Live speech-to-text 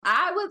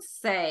would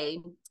say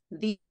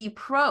the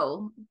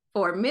pro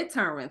for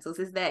midterm rentals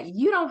is that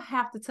you don't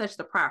have to touch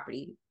the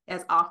property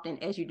as often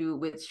as you do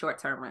with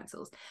short-term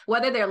rentals.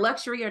 Whether they're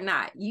luxury or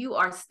not, you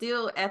are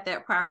still at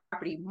that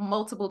property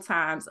multiple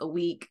times a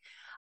week,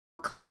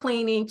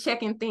 cleaning,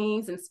 checking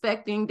things,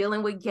 inspecting,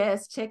 dealing with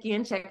guests, check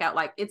in, check out.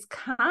 Like, it's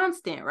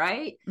constant,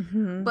 right?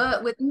 Mm-hmm.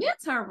 But with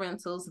midterm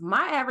rentals,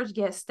 my average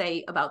guest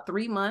stay about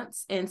 3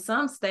 months and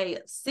some stay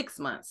 6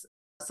 months.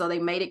 So they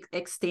may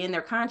extend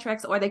their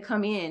contracts or they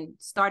come in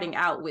starting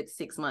out with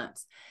 6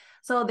 months.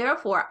 So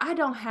therefore, I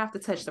don't have to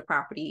touch the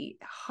property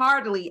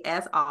hardly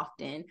as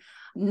often.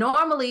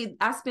 Normally,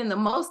 I spend the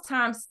most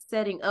time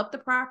setting up the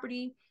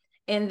property.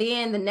 And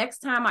then the next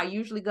time I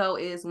usually go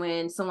is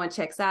when someone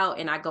checks out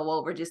and I go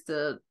over just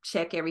to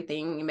check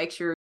everything and make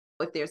sure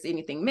if there's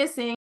anything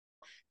missing.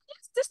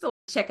 Just a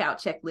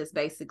checkout checklist,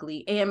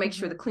 basically, and make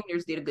sure the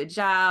cleaners did a good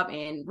job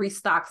and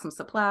restock some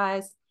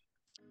supplies.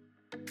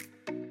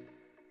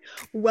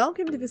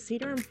 Welcome to the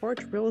Cedar and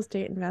Porch Real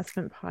Estate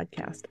Investment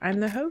Podcast. I'm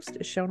the host,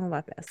 Shona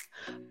Lepis.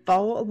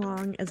 Follow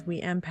along as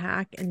we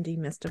unpack and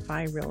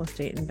demystify real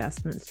estate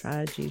investment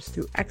strategies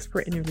through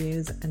expert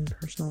interviews and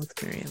personal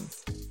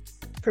experience.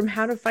 From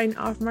how to find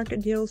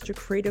off-market deals to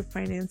creative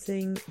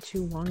financing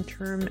to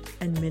long-term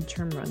and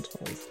midterm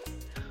rentals.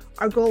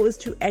 Our goal is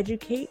to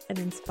educate and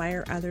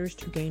inspire others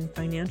to gain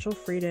financial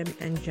freedom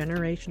and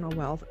generational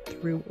wealth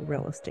through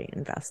real estate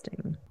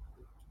investing.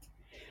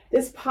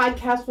 This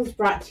podcast was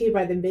brought to you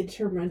by the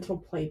Midterm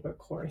Rental Playbook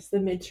course. The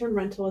Midterm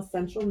Rental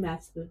Essential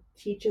Method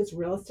teaches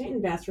real estate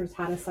investors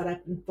how to set up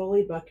and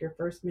fully book your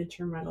first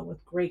midterm rental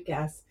with great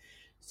guests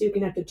so you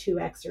can have to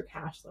 2x your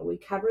cash flow. We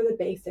cover the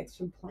basics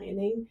from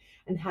planning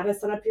and how to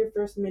set up your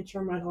first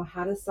midterm rental,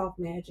 how to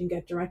self-manage and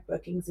get direct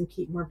bookings and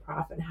keep more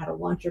profit, and how to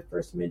launch your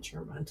first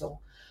midterm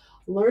rental.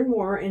 Learn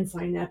more and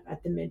sign up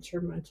at the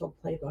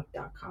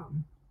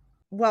midtermrentalplaybook.com.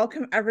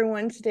 Welcome,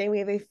 everyone. Today we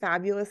have a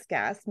fabulous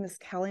guest, Ms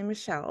Kellie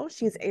Michele.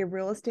 She's a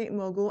real estate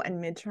mogul and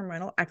midterm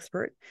rental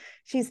expert.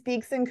 She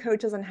speaks and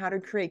coaches on how to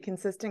create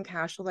consistent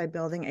cash flow by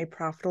building a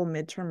profitable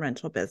midterm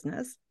rental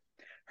business.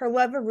 Her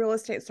love of real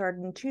estate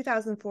started in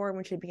 2004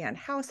 when she began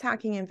house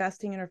hacking,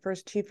 investing in her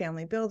first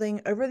 2-family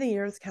building. Over the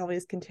years, Kellie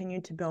has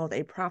continued to build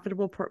a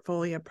profitable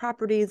portfolio of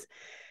properties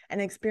and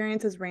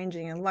experiences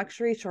ranging in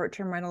luxury,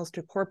 short-term rentals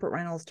to corporate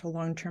rentals to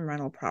long-term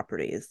rental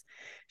properties.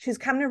 She's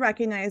come to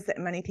recognize that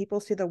many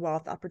people see the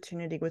wealth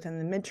opportunity within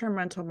the midterm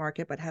rental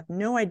market but have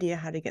no idea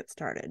how to get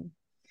started.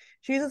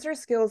 She uses her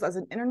skills as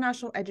an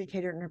international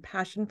educator and her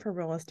passion for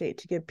real estate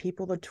to give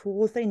people the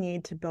tools they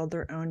need to build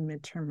their own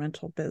midterm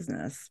rental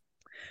business.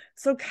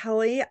 So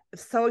Kellie,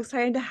 so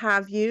excited to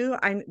have you.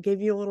 I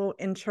gave you a little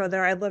intro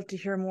there. I'd love to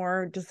hear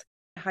more just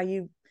how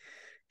your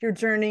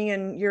journey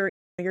and your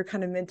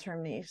kind of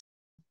midterm niche.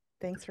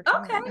 Thanks for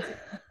coming.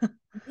 Okay.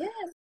 Yes.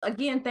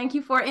 Again, thank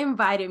you for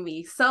inviting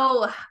me.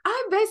 So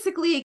I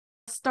basically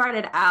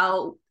started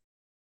out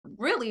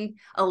really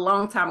a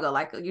long time ago,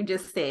 like you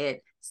just said,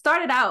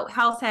 started out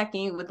house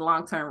hacking with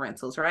long-term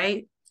rentals,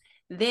 right?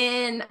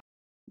 Then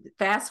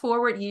fast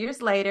forward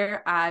years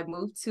later, I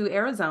moved to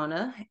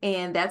Arizona,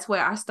 and that's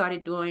where I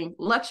started doing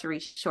luxury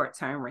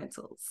short-term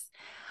rentals.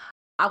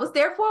 I was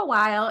there for a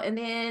while, and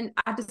then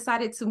I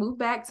decided to move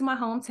back to my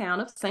hometown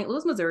of St.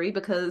 Louis, Missouri,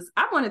 because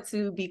I wanted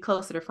to be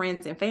closer to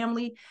friends and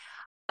family.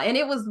 And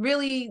it was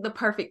really the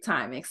perfect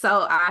timing.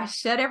 So I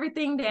shut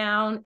everything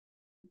down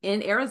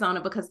in Arizona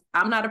because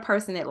I'm not a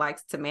person that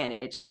likes to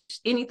manage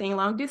anything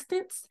long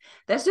distance.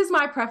 That's just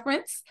my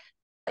preference.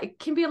 It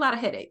can be a lot of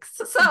headaches.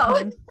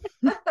 So,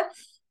 so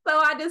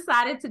I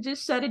decided to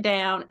just shut it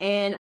down.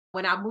 And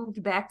when I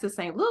moved back to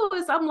St.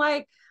 Louis, I'm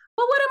like,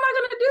 well, what am I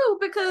going to do?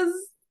 Because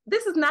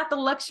this is not the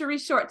luxury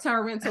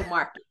short-term rental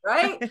market,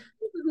 right? This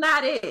is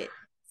not it.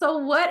 So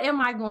what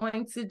am I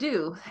going to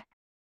do?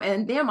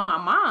 And then my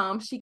mom,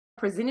 she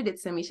presented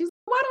it to me. She's like,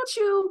 why don't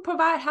you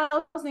provide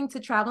housing to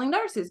traveling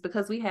nurses?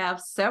 Because we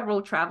have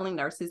several traveling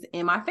nurses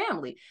in my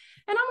family.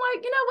 And I'm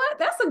like, you know what?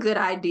 That's a good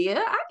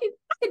idea. I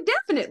could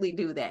definitely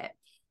do that.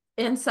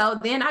 And so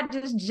then I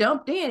just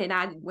jumped in and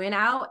I went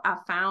out, I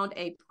found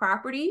a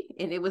property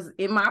and it was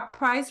in my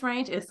price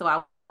range. And so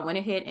I went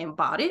ahead and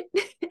bought it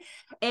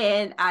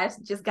and I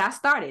just got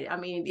started. I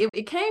mean,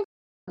 it came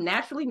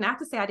naturally, not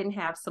to say I didn't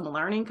have some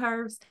learning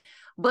curves,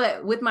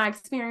 but with my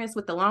experience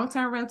with the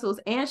long-term rentals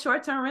and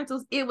short-term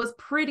rentals, it was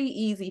pretty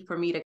easy for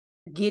me to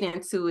get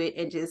into it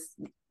and just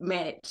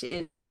manage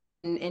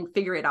and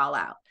figure it all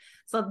out.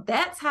 So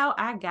that's how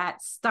I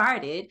got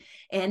started.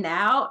 And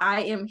now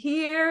I am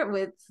here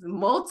with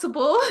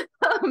multiple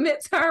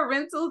midterm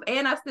rentals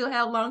and I still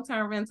have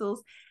long-term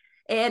rentals.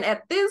 And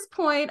at this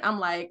point, I'm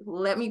like,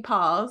 let me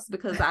pause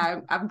because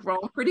I've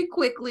grown pretty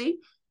quickly.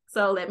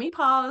 So let me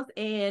pause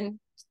and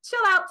chill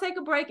out, take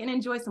a break, and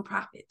enjoy some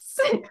profits.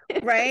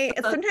 Right.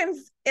 So,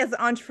 sometimes as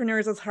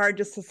entrepreneurs, it's hard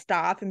just to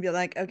stop and be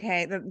like,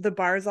 okay, the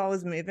bar is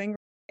always moving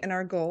in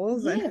our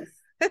goals. Yes. And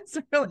it's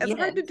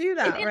hard to do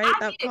that,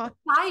 right?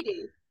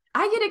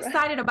 I get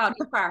excited about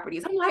new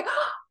properties. I'm like,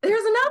 oh,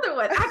 there's another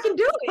one. I can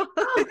do it.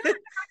 Oh, I don't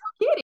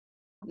get it.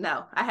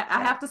 No, I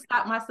have to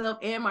stop myself,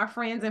 and my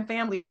friends and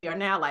family are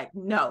now like,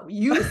 no,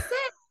 you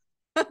said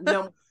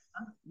No,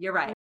 you're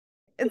right.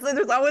 It's like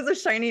there's always a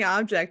shiny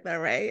object though,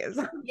 right?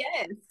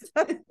 Yes.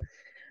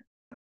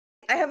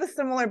 I have a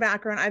similar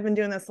background. I've been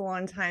doing this a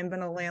long time,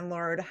 been a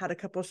landlord, had a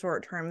couple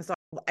short terms. So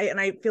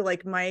I feel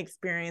like my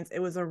experience, it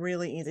was a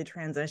really easy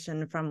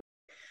transition from.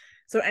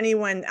 So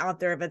anyone out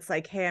there, if it's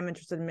like, hey, I'm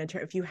interested in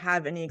midterm, if you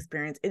have any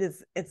experience,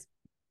 it's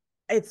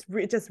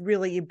just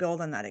really, you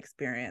build on that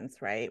experience,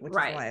 right? Which is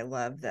why I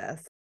love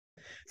this.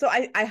 So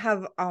I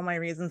have all my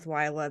reasons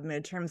why I love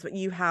midterms, but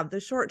you have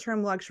the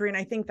short-term luxury. And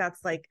I think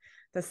that's like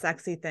the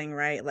sexy thing,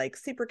 right? Like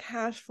super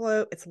cash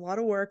flow. It's a lot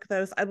of work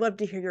though. So I'd love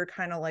to hear your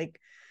kind of like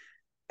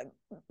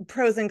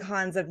pros and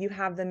cons of you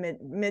have the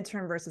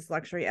midterm versus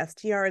luxury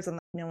STRs and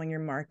knowing your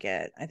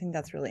market. I think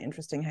that's really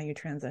interesting how you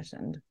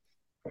transitioned.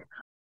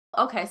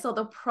 Okay, so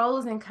the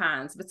pros and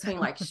cons between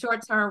like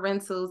short-term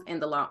rentals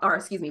and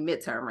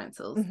midterm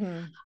rentals.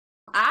 Mm-hmm.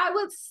 I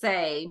would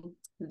say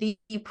the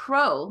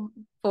pro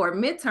for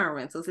midterm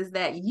rentals is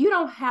that you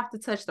don't have to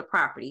touch the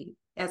property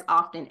as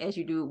often as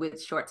you do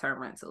with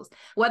short-term rentals.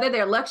 Whether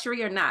they're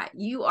luxury or not,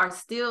 you are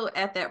still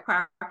at that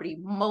property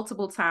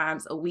multiple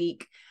times a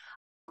week,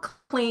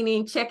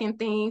 cleaning, checking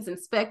things,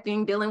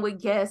 inspecting, dealing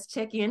with guests,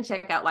 check in,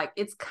 check out. Like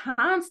it's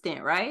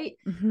constant, right?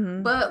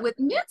 Mm-hmm. But with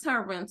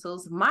midterm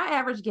rentals, my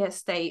average guest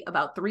stay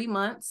about 3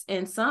 months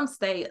and some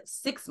stay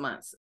 6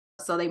 months.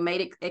 So they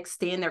may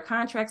extend their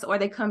contracts or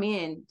they come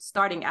in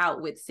starting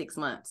out with 6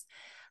 months.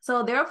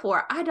 So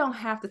therefore, I don't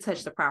have to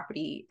touch the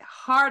property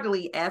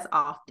hardly as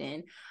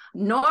often.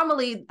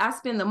 Normally, I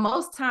spend the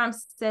most time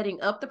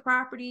setting up the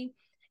property.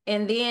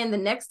 And then the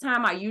next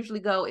time I usually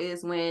go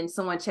is when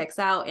someone checks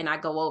out and I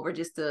go over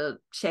just to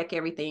check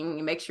everything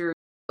and make sure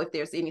if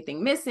there's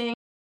anything missing.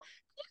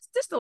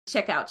 Just a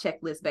checkout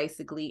checklist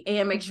basically,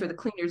 and make sure the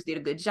cleaners did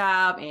a good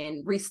job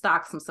and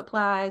restock some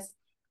supplies.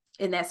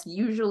 And that's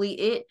usually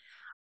it.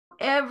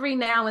 Every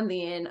now and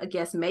then a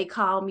guest may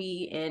call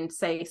me and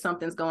say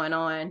something's going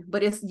on,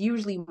 but it's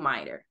usually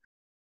minor.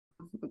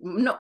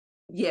 No,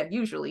 yeah,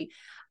 usually.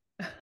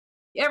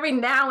 Every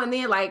now and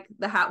then, like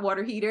the hot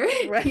water heater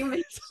Right. you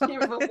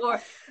mentioned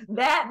before,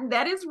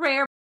 that is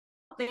rare.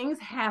 Things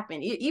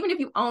happen. Even if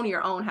you own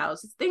your own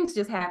house, things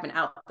just happen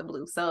out the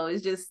blue. So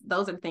it's just,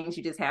 those are the things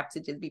you just have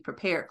to just be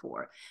prepared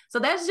for. So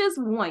that's just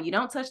one. You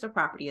don't touch the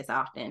property as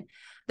often.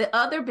 The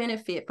other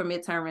benefit for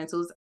midterm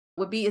rentals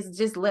would be is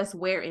just less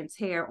wear and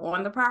tear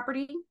on the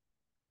property.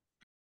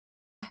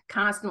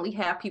 Constantly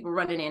have people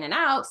running in and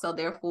out. So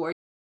therefore,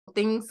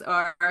 things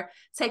are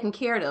taken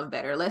care of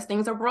better, less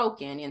things are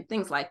broken and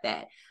things like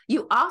that.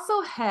 You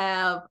also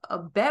have a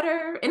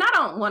better, and I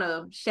don't want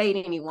to shade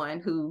anyone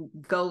who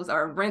goes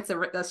or rents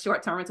a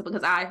short-term rental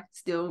because I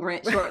still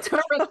rent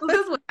short-term rentals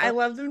as well. I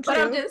love them too. But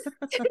I'm just,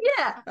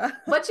 yeah.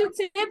 But you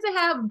tend to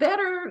have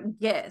better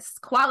guests,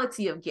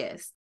 quality of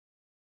guests.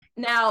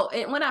 Now,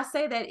 and when I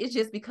say that, it's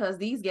just because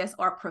these guests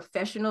are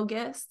professional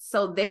guests.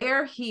 So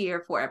they're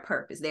here for a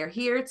purpose. They're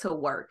here to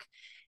work,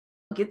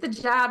 get the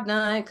job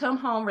done, come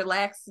home,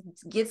 relax,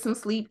 get some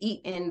sleep,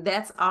 eat, and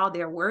that's all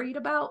they're worried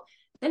about.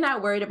 They're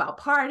not worried about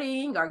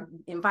partying or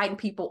inviting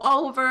people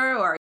over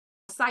or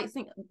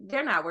sightseeing.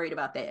 They're not worried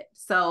about that.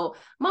 So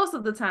most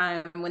of the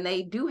time when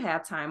they do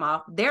have time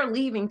off, they're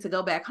leaving to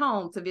go back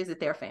home to visit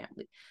their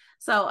family.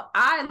 So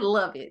I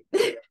love it.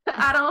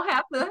 I don't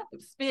have to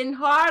spend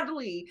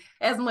hardly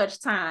as much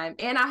time.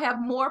 And I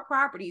have more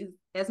properties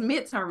as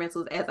midterm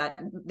rentals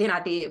than I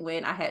did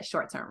when I had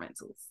short-term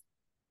rentals.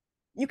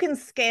 You can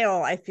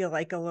scale, I feel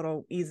like, a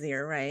little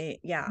easier, right?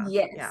 Yeah.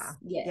 Yes. Yeah.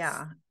 Yes.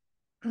 Yeah.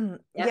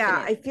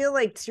 Yeah. I feel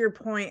like, to your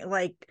point,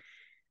 like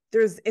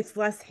it's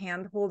less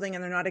hand holding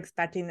and they're not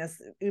expecting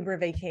this Uber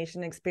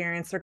vacation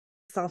experience. They're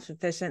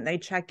self-sufficient. They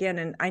check in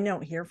and I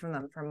don't hear from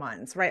them for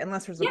months, right?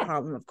 Unless there's a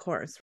problem, of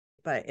course,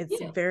 but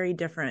it's very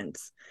different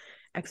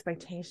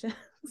expectations.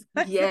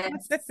 Yes.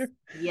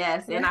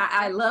 Yes. And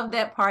I love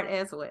that part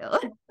as well.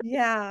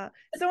 Yeah.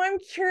 So I'm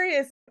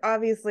curious,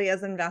 obviously,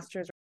 as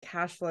investors,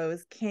 cash flow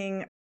is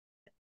king.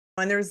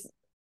 And there's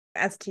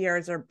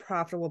STRs are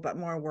profitable, but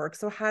more work.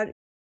 So how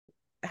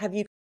have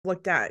you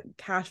looked at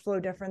cash flow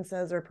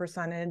differences or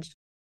percentage?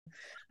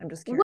 I'm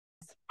just curious.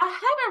 Well, I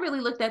haven't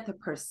really looked at the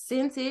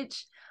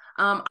percentage.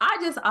 I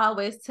just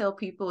always tell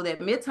people that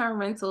midterm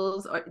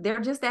rentals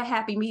they're just that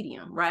happy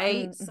medium,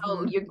 right? Mm-hmm.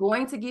 So you're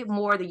going to get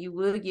more than you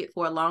would get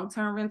for a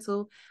long-term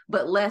rental,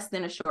 but less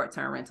than a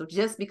short-term rental,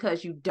 just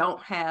because you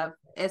don't have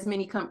as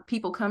many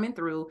people coming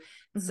through,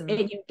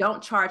 and you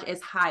don't charge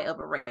as high of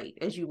a rate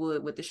as you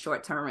would with the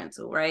short-term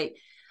rental, right?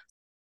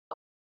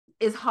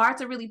 It's hard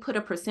to really put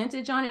a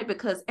percentage on it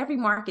because every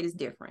market is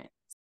different.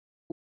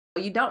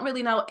 You don't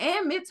really know.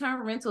 And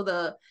midterm rental,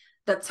 the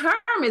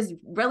term is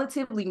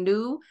relatively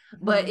new,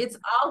 but it's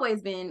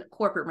always been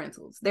corporate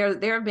rentals. There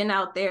have been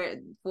out there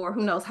for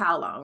who knows how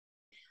long,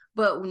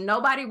 but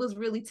nobody was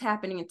really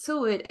tapping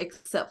into it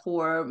except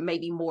for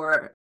maybe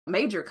more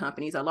major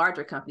companies or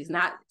larger companies,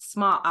 not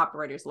small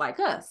operators like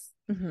us.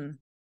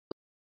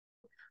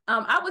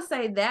 I would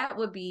say that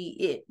would be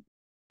it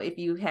if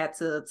you had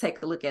to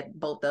take a look at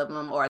both of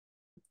them or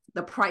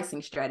the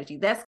pricing strategy.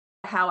 That's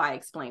how I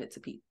explain it to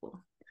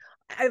people.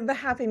 The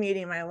happy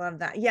medium. I love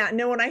that. Yeah,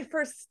 no, when I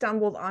first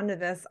stumbled onto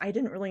this, I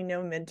didn't really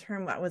know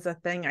midterm that was a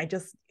thing.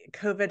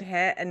 COVID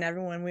hit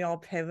and we all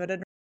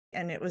pivoted,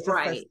 and it was just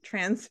this Right.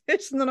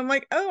 transition. And I'm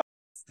like, oh,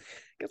 I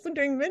guess I'm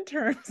doing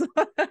midterms.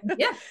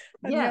 Yeah.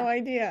 I had no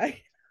idea.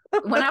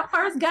 When I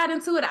first got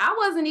into it, I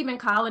wasn't even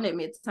calling it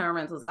midterm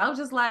rentals. I was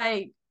just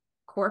like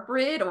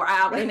corporate, or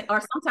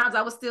sometimes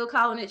I was still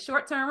calling it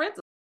short-term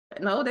rentals.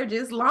 No, they're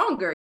just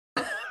longer.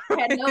 I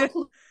had no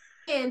clue.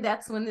 And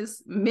that's when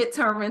this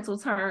midterm rental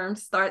term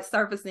starts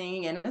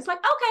surfacing. And it's like,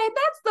 okay,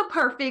 that's the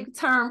perfect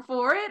term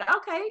for it.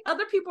 Okay,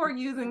 other people are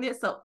using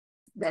this. So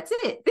that's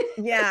it.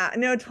 Yeah,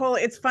 no,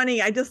 totally. It's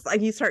funny. I just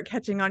like you start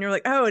catching on. You're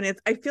like, oh, and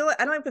I feel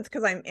I don't know if it's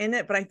because I'm in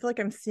it, but I feel like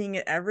I'm seeing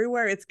it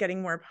everywhere. It's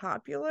getting more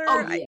popular.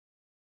 Oh, yeah.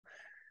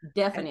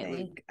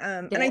 Definitely.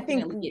 And I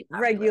think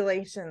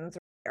regulations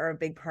are a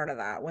big part of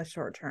that with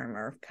short term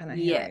or kind of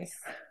hairy.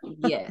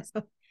 Yes.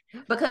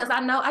 Because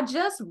I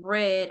just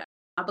read,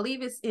 I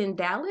believe it's in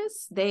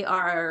Dallas, they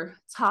are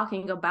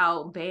talking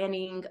about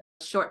banning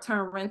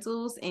short-term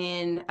rentals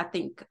in, I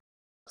think,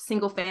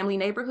 single family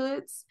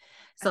neighborhoods.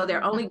 So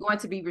they're only going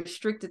to be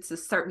restricted to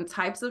certain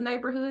types of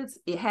neighborhoods.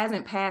 It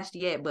hasn't passed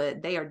yet,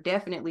 but they are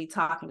definitely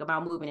talking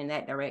about moving in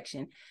that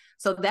direction.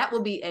 So that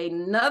will be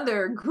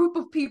another group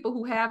of people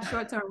who have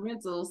short-term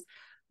rentals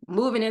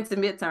moving into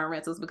midterm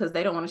rentals because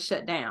they don't want to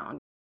shut down.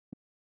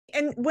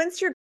 And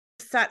once you're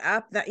set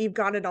up, that you've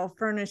got it all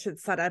furnished,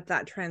 it's set up,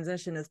 that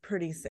transition is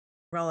pretty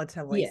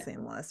relatively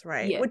seamless,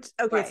 right?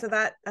 So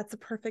that's a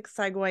perfect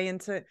segue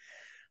into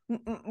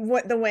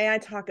what the way I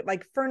talk,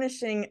 like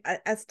furnishing a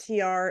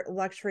STR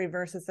luxury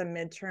versus a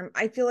midterm.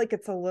 I feel like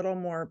it's a little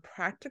more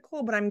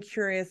practical, but I'm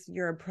curious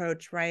your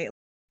approach, right?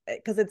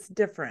 Because it's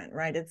different,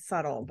 right? It's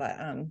subtle, but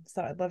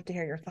so I'd love to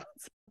hear your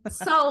thoughts.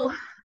 So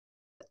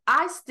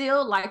I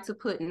still like to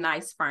put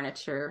nice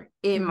furniture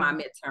in my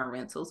midterm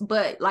rentals,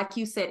 but like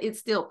you said, it's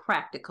still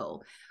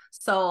practical.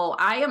 So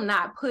I am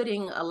not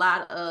putting a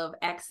lot of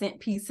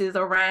accent pieces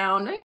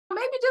around, maybe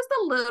just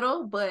a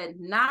little, but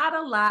not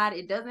a lot.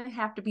 It doesn't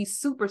have to be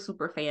super,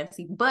 super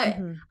fancy, but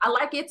I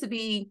like it to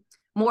be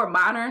more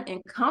modern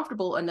and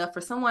comfortable enough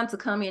for someone to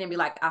come in and be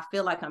like, I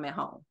feel like I'm at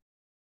home.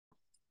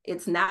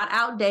 It's not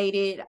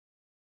outdated.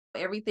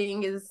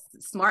 Everything is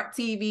smart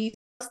TV,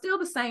 still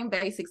the same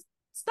basics,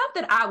 stuff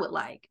that I would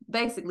like.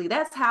 Basically,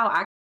 that's how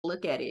I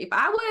look at it. If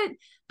I would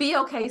be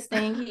okay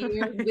staying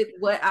here with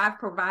what I've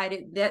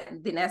provided,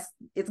 then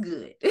it's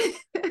good.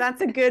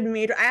 That's a good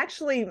meter. I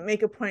actually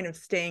make a point of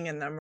staying in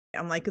them.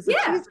 I'm like, is the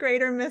cheese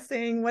grater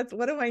missing? What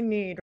do I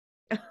need?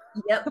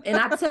 Yep. And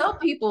I tell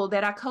people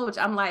that I coach,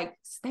 I'm like,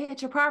 stay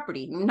at your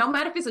property. No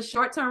matter if it's a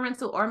short-term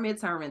rental or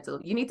midterm rental,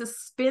 you need to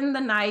spend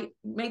the night,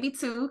 maybe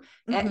two,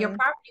 at your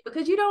property,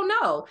 because you don't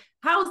know.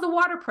 How's the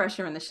water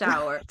pressure in the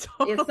shower?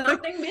 Totally. Is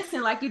something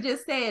missing, like you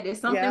just said? Is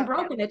something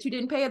broken that you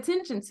didn't pay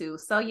attention to?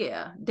 So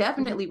yeah,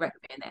 definitely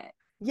recommend that.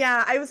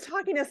 Yeah, I was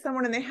talking to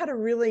someone and they had a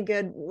really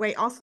good way.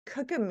 Also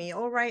cook a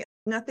meal, right?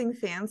 Nothing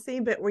fancy,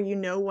 but where you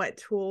know what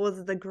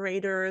tools, the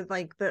grater,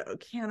 like the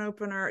can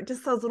opener,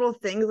 just those little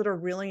things that are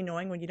really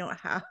annoying when you don't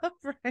have,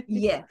 right?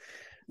 Yeah.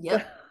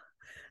 Yep. So,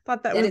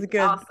 thought that was good.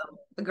 Awesome.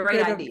 A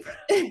great idea.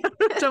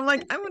 So I'm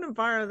like, I'm going to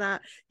borrow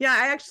that. Yeah,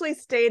 I actually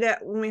stayed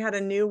when we had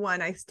a new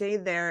one, I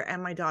stayed there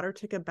and my daughter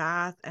took a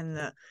bath and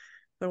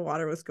the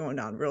water was going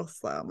down real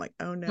slow. I'm like,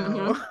 oh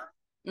no.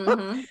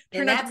 And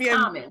that's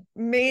common. A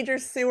major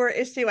sewer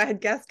issue. I had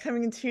guests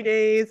coming in 2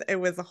 days. It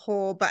was a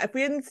whole, but if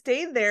we hadn't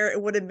stayed there,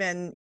 it would have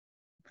been.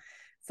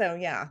 So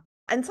yeah.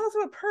 And it's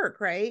also a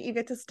perk, right? You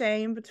get to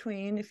stay in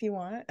between if you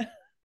want.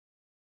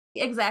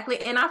 Exactly.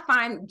 And I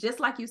find, just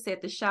like you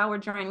said, the shower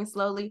draining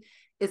slowly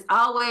is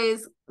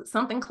always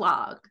something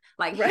clogged,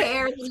 like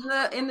hair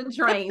in the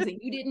drains and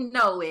you didn't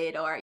know it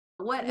or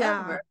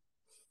whatever.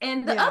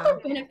 And the other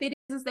benefit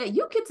is that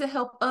you get to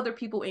help other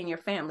people in your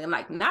family.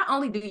 Like, not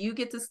only do you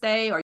get to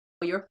stay, or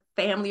your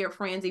family or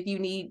friends, if you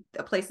need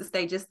a place to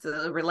stay just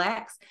to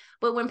relax,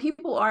 but when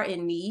people are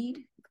in need,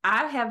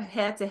 I have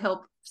had to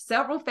help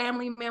several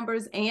family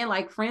members and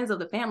like friends of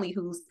the family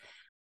whose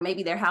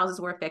maybe their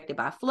houses were affected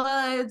by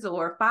floods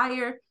or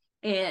fire.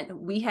 And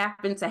we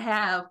happen to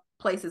have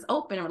places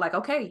open and we're like,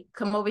 okay,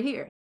 come over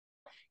here.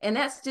 And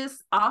that's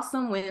just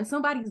awesome when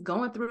somebody's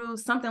going through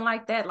something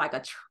like that, like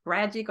a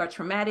tragic or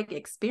traumatic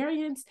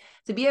experience,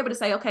 to be able to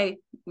say, okay,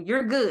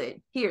 you're good.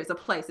 Here's a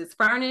place. It's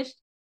furnished.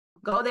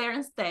 Go there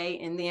and stay,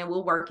 and then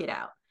we'll work it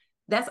out.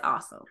 That's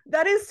awesome.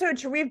 That is so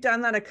true. We've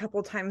done that a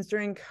couple times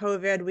during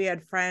COVID. We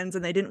had friends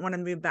and they didn't want to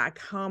move back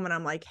home. And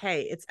I'm like,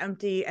 hey, it's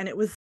empty. And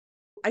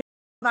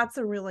that's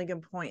a really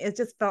good point. It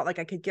just felt like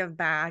I could give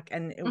back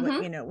and it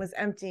was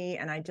empty.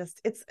 And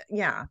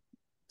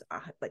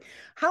like,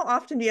 how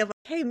often do you have like,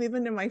 hey, move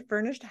into my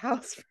furnished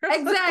house?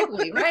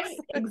 Exactly. Right.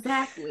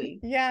 Exactly.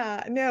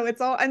 Yeah, no,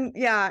 it's all, and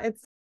yeah,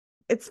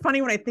 it's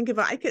funny when I think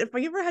about if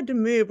I ever had to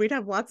move, we'd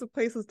have lots of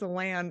places to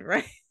land,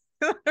 right?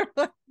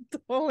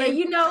 Totally. And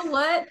you know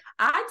what?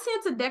 I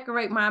tend to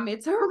decorate my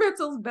midterm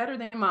rentals better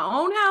than my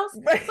own house.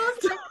 Right. So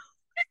it's like,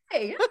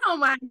 hey, I don't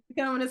mind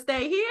coming to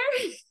stay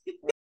here.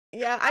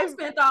 Yeah, I've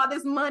spent all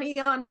this money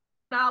on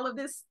all of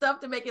this stuff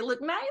to make it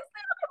look nice.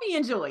 Let me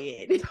enjoy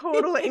it.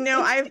 Totally.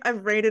 No,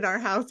 I've raided our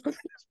house a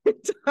few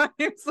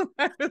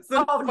times.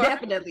 Oh,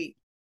 definitely.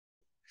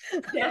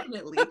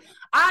 Definitely.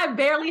 I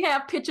barely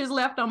have pictures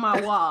left on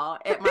my wall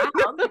at my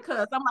house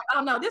because I'm like,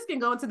 oh no, this can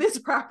go into this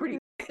property.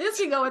 This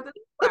can go into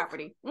this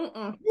property.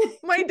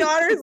 My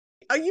daughter's,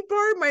 oh, you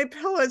borrowed my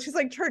pillow. She's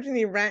like charging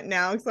me rent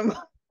now because I'm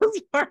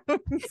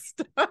borrowing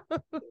stuff.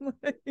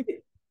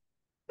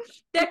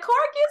 That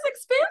cork is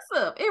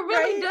expensive. It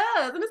really Right?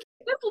 does. And it's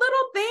this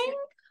little thing.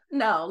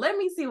 No, let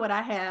me see what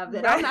I have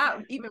that I'm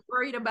not even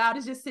worried about.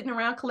 It's just sitting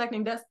around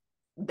collecting dust.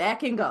 That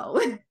can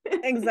go.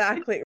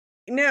 Exactly.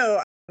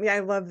 No, yeah, I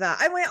love that.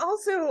 I mean,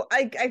 also,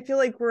 I feel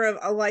like we're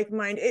a like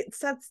mind. It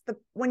sets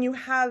when you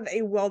have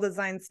a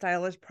well-designed,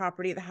 stylish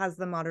property that has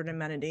the modern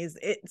amenities,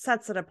 it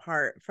sets it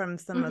apart from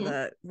some of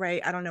the,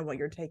 right? I don't know what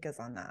your take is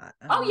on that.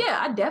 Oh yeah,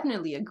 I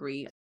definitely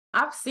agree.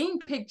 I've seen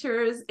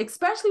pictures,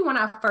 especially when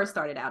I first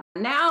started out.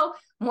 Now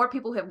more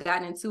people have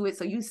gotten into it,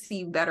 so you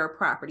see better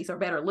properties or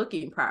better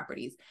looking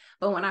properties.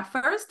 But when I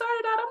first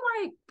started out,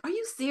 I'm like, are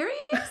you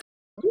serious?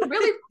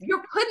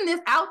 You're putting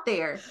this out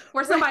there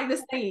for somebody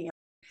to see.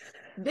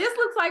 This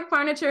looks like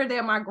furniture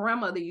that my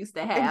grandmother used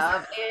to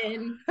have.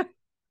 And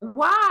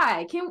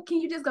why? Can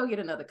you just go get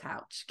another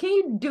couch? Can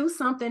you do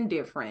something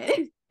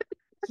different?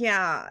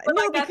 Yeah. But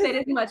no, like I said,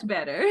 it's much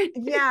better.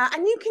 Yeah.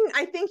 And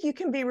I think you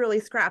can be really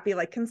scrappy,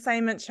 like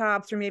consignment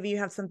shops, or maybe you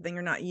have something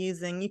you're not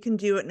using. You can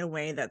do it in a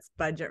way that's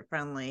budget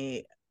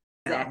friendly.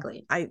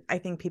 Exactly. I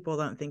think people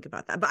don't think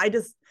about that. But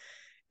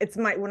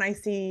when I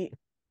see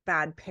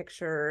bad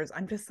pictures,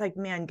 I'm just like,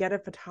 man, get a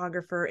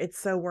photographer. It's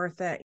so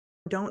worth it.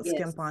 Don't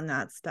skimp on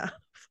that stuff.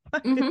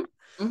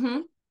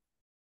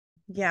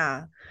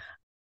 Yeah.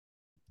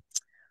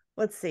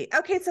 Let's see.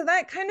 Okay, so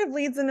that kind of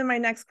leads into my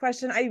next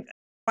question.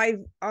 I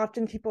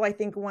often people I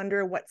think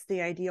wonder what's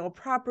the ideal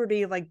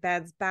property, like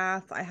beds,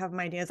 bath. I have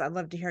my ideas. I'd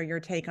love to hear your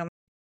take on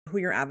who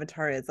your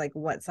avatar is, like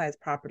what size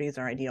properties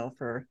are ideal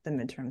for the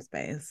midterm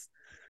space.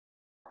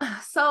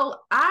 So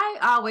I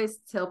always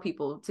tell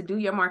people to do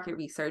your market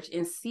research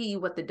and see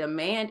what the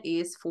demand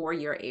is for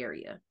your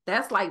area.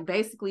 That's like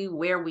basically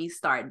where we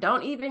start.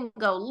 Don't even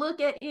go look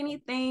at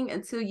anything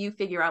until you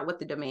figure out what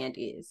the demand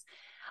is.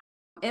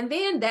 And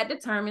then that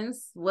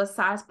determines what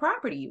size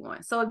property you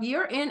want. So if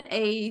you're in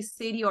a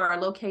city or a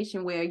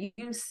location where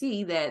you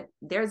see that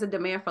there's a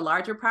demand for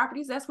larger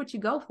properties, that's what you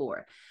go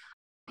for.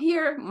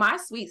 Here, my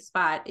sweet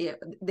spot,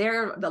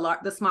 they're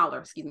the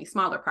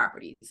smaller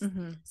properties.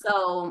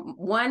 So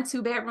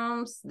 1-2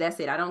 bedrooms, that's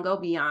it. I don't go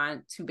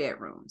beyond 2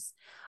 bedrooms.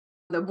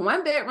 The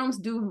 1 bedrooms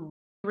do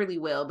really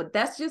well, but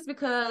that's just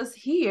because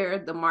here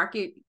the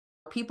market,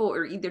 people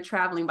are either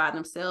traveling by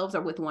themselves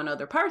or with one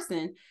other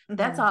person.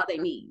 That's all they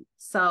need.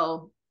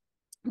 So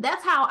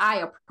that's how I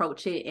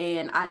approach it.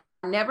 And I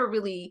never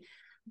really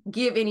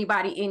give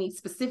anybody any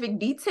specific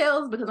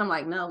details because I'm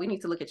like, no, we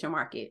need to look at your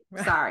market.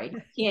 Sorry,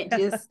 can't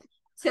just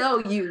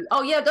tell you,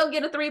 oh yeah, go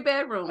get a 3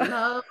 bedroom.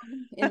 No.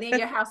 And then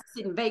your house is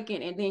sitting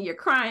vacant and then you're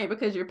crying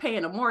because you're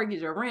paying a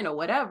mortgage or rent or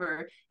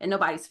whatever, and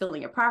nobody's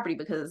filling your property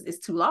because it's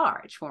too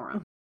large for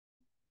them.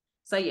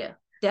 So yeah,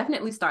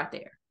 definitely start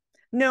there.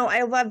 No,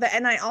 I love that.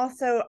 And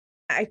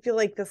I feel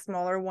like the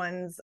smaller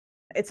ones,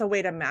 it's a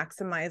way to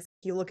maximize.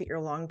 You look at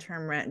your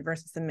long-term rent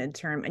versus the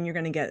midterm, and you're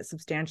going to get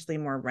substantially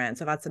more rent.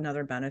 So that's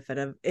another benefit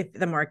of if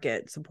the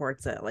market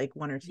supports it, like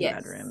 1 or 2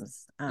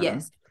 bedrooms.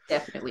 Yes,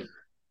 definitely.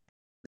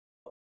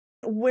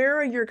 Where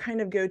are your kind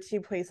of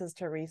go-to places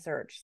to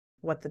research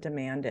what the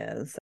demand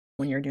is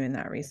when you're doing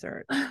that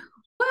research? Well,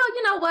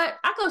 you know what?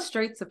 I go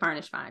straight to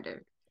Furnish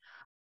Finder.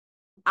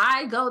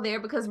 I go there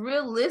because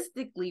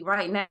realistically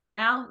right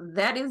now,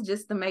 that is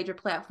just the major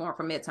platform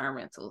for midterm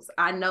rentals.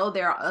 I know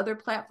there are other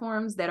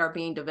platforms that are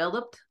being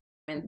developed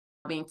and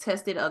being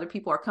tested. Other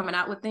people are coming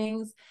out with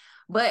things,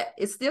 but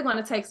it's still going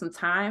to take some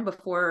time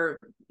before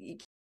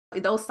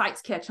those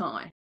sites catch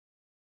on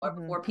or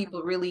before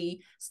people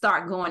really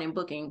start going and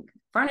booking.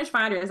 Furnish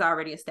Finder is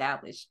already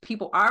established.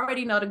 People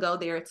already know to go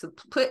there to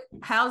put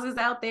houses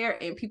out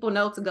there, and people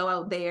know to go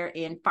out there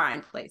and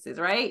find places,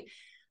 right?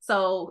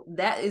 So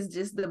that is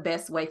just the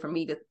best way for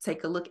me to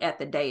take a look at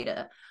the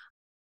data.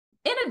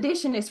 In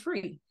addition, it's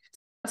free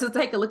to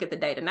take a look at the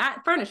data,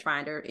 not Furnish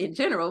Finder in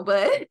general,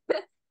 but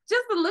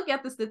just to look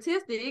at the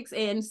statistics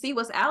and see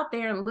what's out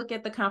there and look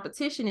at the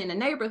competition in the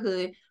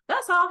neighborhood.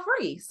 That's all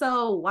free.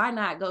 So why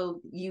not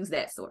go use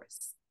that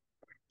source?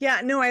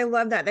 Yeah, no, I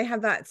love that. They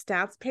have that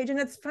stats page. And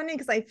it's funny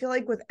because I feel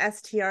like with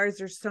STRs,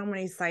 there's so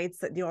many sites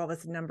that do all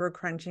this number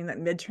crunching that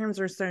midterms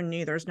are so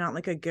new. There's not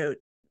like a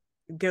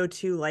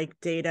go-to like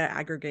data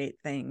aggregate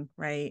thing,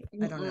 right?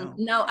 I don't know.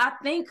 No,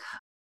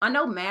 I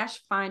know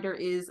Mash Finder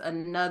is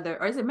another,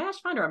 or is it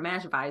Mash Finder or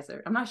Mash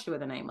Visor? I'm not sure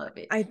the name of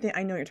it. I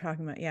know what you're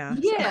talking about. Yeah.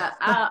 Yeah.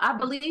 I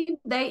believe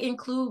they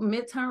include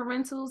midterm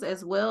rentals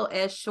as well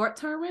as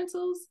short-term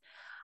rentals.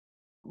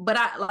 But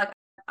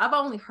I've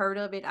only heard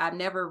of it. I've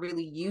never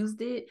really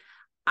used it.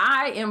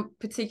 I am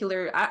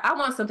particular. I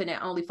want something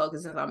that only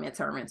focuses on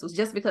midterm rentals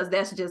just because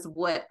that's just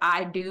what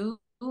I do.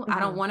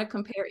 I don't want to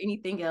compare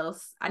anything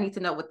else. I need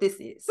to know what this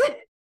is.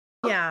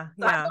 Yeah,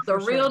 So I yeah, know the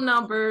for real sure.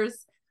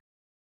 numbers,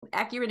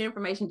 accurate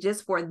information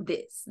just for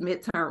this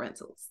midterm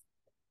rentals.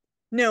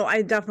 No,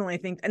 I definitely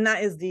think, and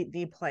that is the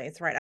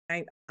place, right?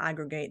 I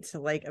aggregate to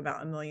like about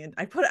 1 million.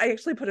 I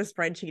actually put a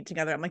spreadsheet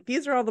together. I'm like,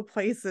 these are all the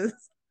places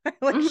I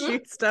like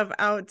shoot stuff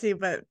out to,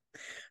 but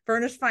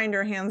Furnish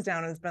Finder hands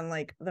down has been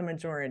like the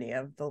majority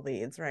of the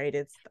leads, right?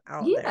 It's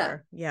out Yeah.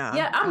 there. Yeah.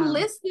 Yeah, I'm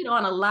listed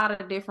on a lot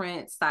of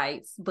different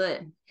sites,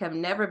 but have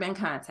never been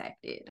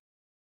contacted.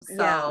 Yeah.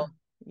 So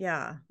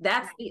Yeah.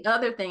 that's the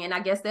other thing. And I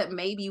guess that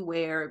may be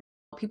where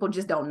people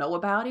just don't know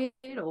about it,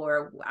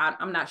 or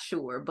I'm not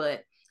sure,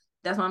 but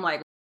that's why I'm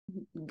like,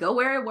 go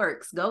where it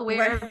works, go Right.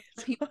 where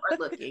people are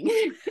looking.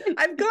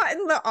 I've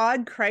gotten the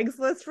odd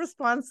Craigslist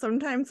response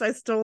sometimes.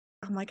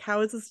 I'm like, how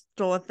is this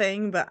still a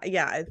thing? But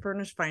yeah,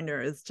 Furnish Finder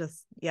is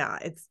just, yeah,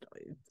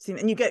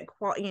 and you get,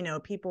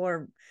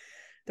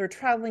 they're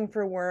traveling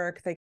for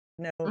work. They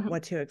know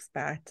what to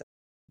expect.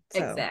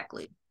 So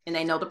Exactly. And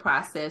they know the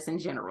process in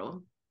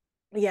general.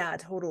 yeah,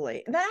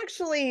 totally. That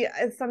actually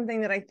is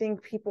something that I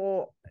think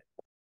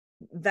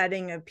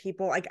vetting of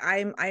people, like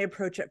I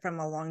approach it from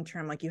a long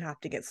term, like you have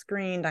to get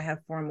screened. I have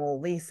formal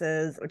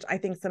leases, which I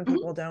think some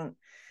people don't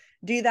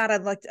do that.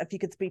 I'd like if you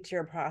could speak to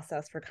your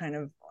process for kind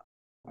of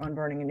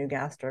onboarding a new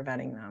guest or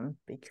vetting them.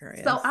 Be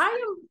curious. So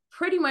I am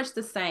pretty much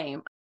the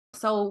same.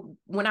 So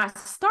when I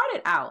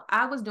started out,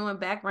 I was doing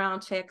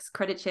background checks,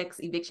 credit checks,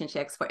 eviction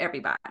checks for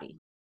everybody.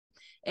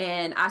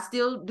 And I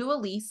still do a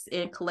lease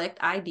and collect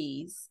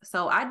IDs.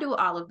 So I do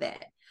all of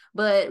that.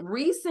 But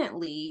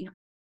recently,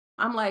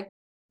 I'm like,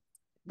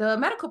 the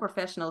medical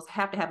professionals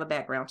have to have a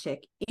background check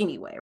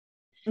anyway.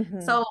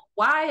 So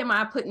why am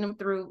I putting them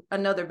through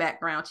another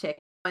background check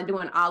and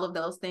doing all of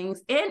those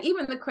things? And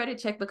even the credit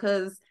check,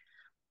 because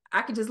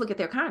I could just look at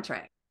their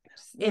contract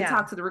and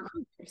talk to the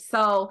recruiter.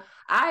 So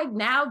I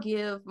now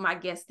give my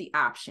guests the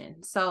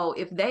option. So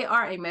if they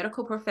are a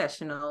medical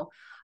professional,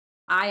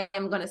 I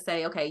am going to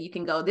say, okay, you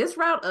can go this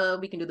route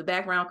of, we can do the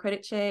background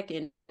credit check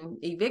and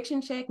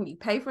eviction check, and you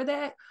pay for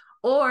that.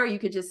 Or you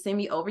could just send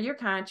me over your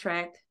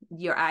contract,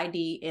 your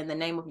ID, and the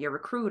name of your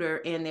recruiter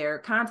and their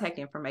contact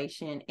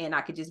information, and I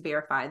could just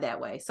verify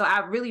that way. So I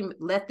really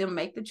let them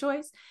make the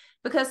choice,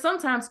 because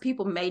sometimes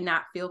people may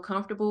not feel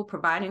comfortable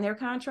providing their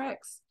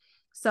contracts.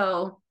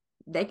 So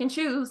they can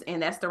choose,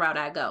 and that's the route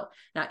I go.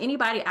 Now,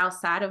 anybody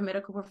outside of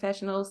medical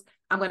professionals,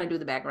 I'm going to do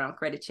the background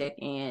credit check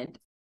and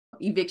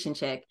eviction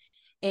check.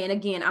 And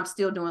again, I'm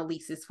still doing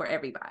leases for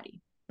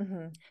everybody.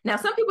 Now,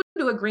 some people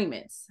do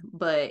agreements,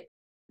 but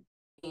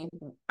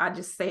I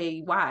just say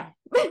why?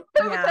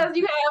 Because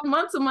you have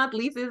month-to-month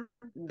leases.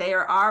 They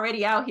are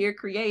already out here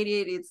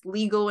created. It's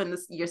legal in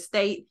your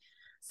state.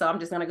 So I'm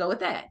just going to go with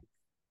that.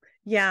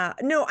 Yeah,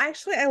 no,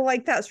 actually, I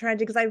like that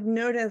strategy, because I've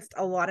noticed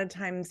a lot of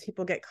times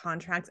people get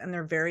contracts and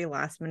they're very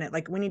last minute.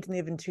 Like, we need to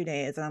leave in 2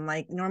 days. And I'm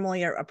like,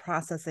 normally a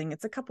processing,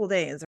 it's a couple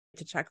days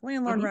to check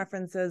landlord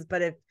references.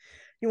 But if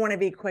you want to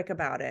be quick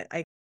about it, I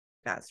like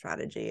that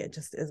strategy. It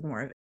just is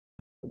more of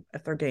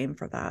if they're game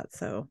for that.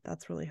 So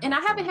that's really helpful. And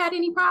I haven't had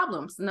any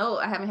problems. No,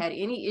 I haven't had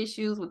any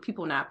issues with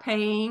people not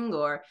paying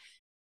or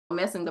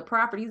messing the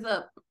properties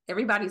up.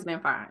 Everybody's been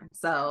fine.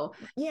 So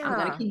I'm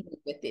going to keep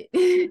with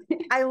it.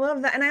 I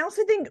love that. And I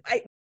also think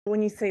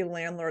when you say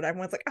landlord,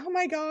 everyone's like, oh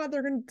my God,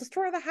 they're going to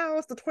destroy the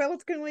house. The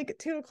toilet's going to leak at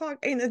 2:00.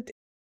 And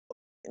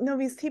no,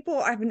 these people,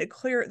 I've been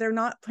clear, they're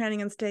not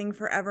planning on staying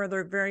forever.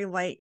 They're very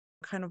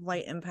kind of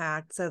light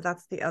impact. So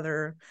that's the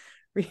other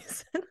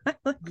reason I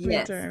like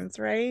midterms,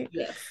 right?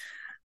 Yes.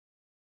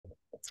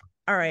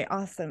 All right.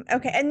 Awesome.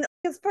 Okay. And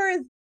as far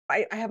as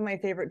I have my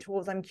favorite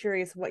tools, I'm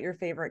curious what your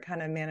favorite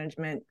kind of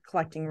management,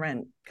 collecting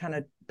rent kind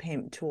of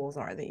payment tools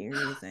are that you're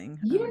using.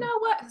 You know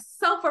what?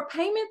 So for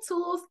payment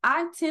tools,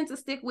 I tend to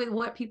stick with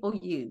what people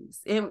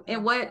use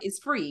and what is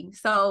free.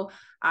 So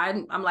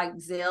I'm like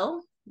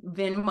Zillow,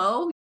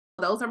 Venmo.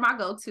 Those are my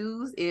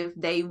go-tos. If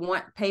they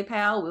want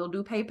PayPal, we'll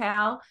do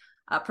PayPal.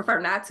 I prefer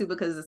not to,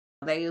 because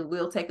they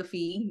will take a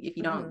fee if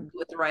you don't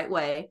do it the right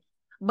way.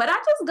 But I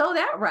just go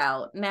that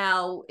route.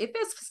 Now, if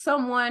it's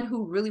someone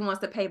who really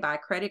wants to pay by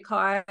credit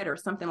card or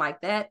something like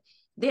that,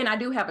 then I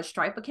do have a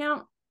Stripe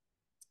account.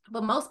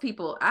 But most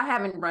people, I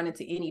haven't run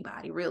into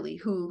anybody really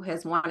who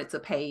has wanted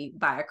to pay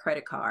by a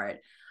credit card.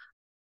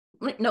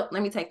 No,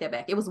 let me take that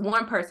back. It was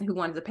one person who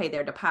wanted to pay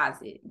their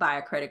deposit by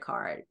a credit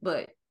card,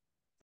 but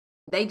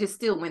they just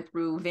still went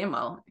through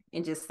Venmo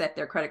and just set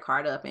their credit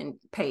card up and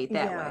paid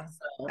that way.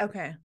 So.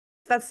 Okay.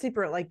 That's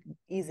super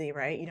easy,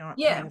 right? You don't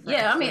paying for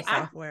extra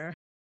software.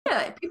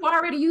 People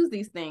already use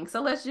these things,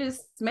 so let's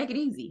just make it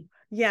easy.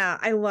 Yeah,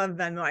 I love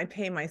Venmo. I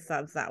pay my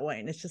subs that way,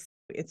 and it's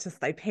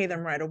just I pay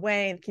them right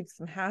away. It keeps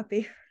them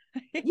happy.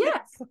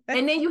 Yes.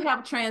 And then you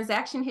have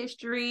transaction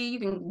history. You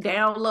can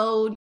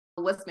download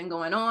what's been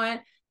going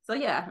on. So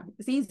yeah,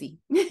 it's easy.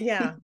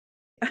 Yeah.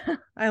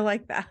 I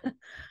like that.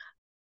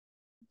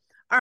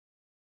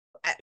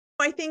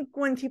 I think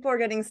when people are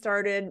getting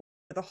started,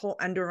 the whole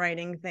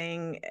underwriting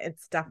thing,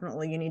 it's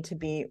definitely, you need to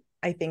be,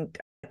 I think,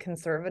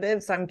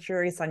 conservative. So I'm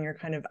curious on your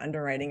kind of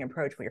underwriting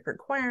approach when you're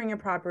acquiring a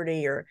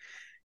property or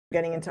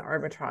getting into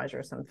arbitrage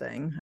or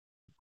something.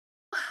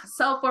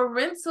 So for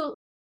rental,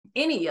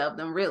 any of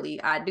them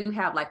really. I do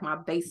have like my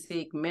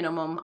basic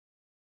minimum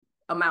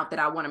amount that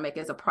I want to make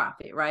as a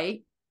profit,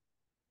 right?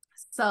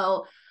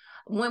 So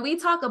when we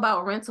talk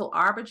about rental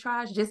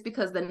arbitrage, just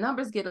because the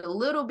numbers get a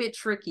little bit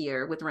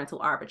trickier with rental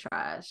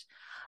arbitrage,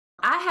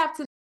 I have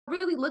to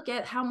really look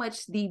at how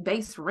much the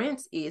base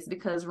rent is,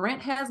 because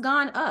rent has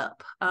gone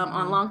up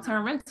on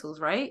long-term rentals,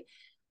 right?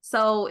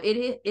 So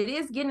it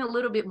is getting a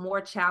little bit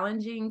more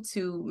challenging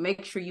to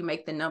make sure you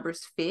make the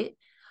numbers fit.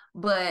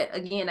 But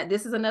again,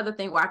 this is another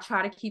thing where I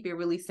try to keep it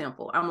really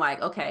simple. I'm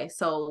like, okay,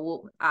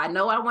 so I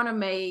know I want to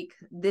make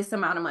this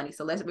amount of money.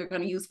 So we're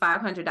going to use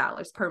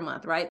 $500 per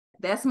month, right?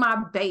 That's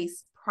my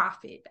base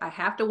profit. I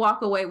have to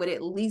walk away with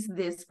at least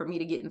this for me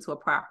to get into a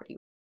property.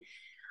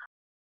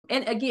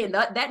 And again,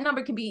 that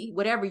number can be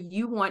whatever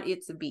you want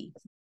it to be.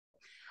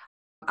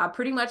 I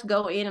pretty much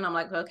go in and I'm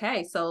like,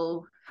 okay,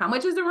 so how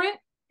much is the rent?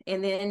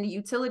 And then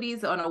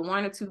utilities on a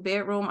 1 or 2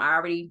 bedroom, I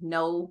already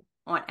know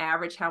on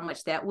average how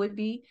much that would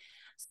be.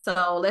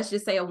 So let's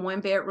just say a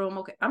 1 bedroom.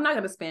 Okay, I'm not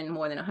going to spend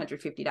more than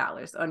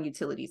 $150 on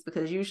utilities,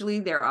 because usually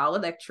they're all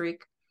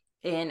electric,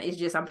 and it's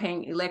just I'm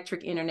paying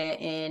electric, internet,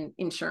 and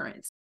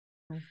insurance.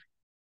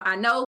 I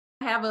know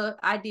I have an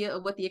idea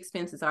of what the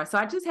expenses are. So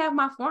I just have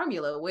my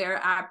formula where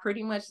I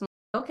pretty much,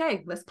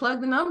 okay, let's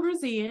plug the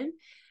numbers in.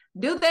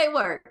 Do they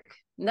work?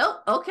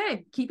 Nope.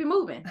 Okay, keep it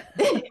moving.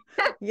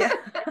 Yeah.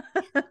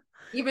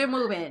 Keep it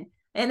moving.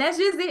 And that's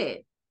just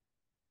it.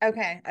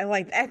 Okay.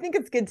 I think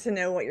it's good to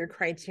know what your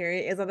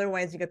criteria is.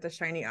 Otherwise you get the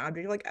shiny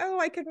object. You're like, oh,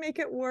 I could make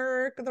it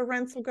work. The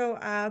rents will go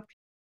up.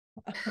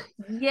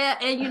 Yeah.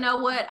 And you know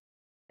what?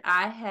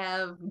 I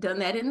have done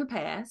that in the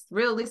past.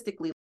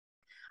 Realistically,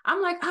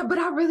 I'm like, but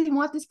I really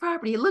want this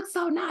property. It looks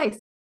so nice.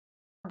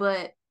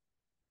 But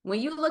when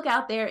you look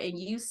out there and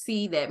you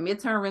see that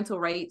midterm rental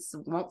rates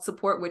won't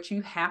support what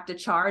you have to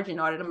charge in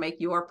order to make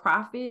your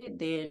profit,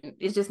 then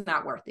it's just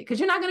not worth it, because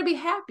you're not going to be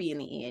happy in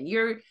the end.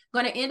 You're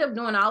going to end up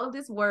doing all of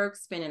this work,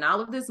 spending all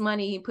of this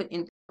money,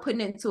 putting it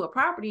into a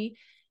property,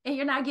 and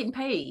you're not getting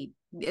paid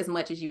as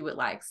much as you would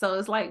like. So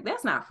it's like,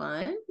 that's not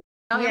fun.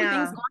 Everything's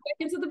going back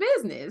into the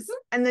business.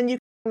 And then you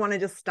want to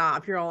just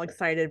stop. You're all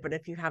excited, but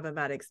if you have a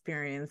bad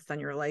experience, then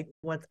you're like,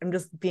 I'm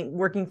just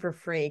working for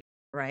free,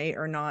 right?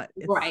 Or not.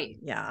 Right.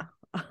 Yeah.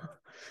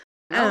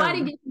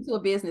 Nobody gets into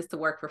a business to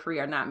work for free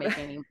or not make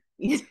any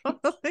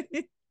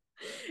money.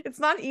 It's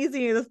not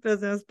easy in this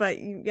business, but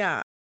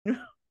yeah.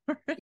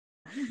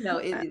 No,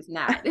 it is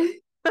not.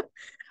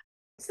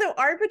 So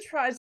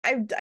arbitrage,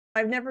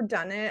 I've never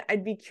done it.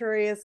 I'd be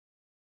curious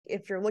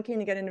if you're looking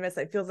to get into this.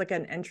 It feels like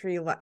an entry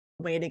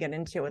way to get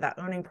into it without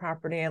owning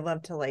property. I'd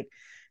love to,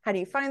 how do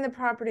you find the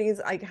properties?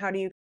 Like, how do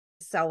you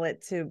sell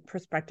it to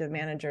prospective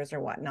managers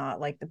or whatnot?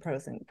 Like the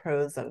pros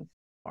of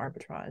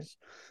arbitrage.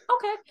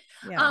 Okay.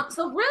 Yeah.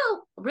 So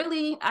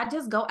really, I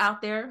just go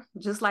out there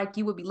just like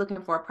you would be looking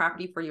for a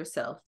property for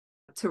yourself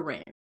to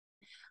rent.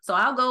 So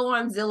I'll go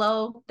on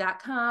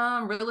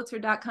Zillow.com,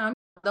 Realtor.com,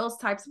 those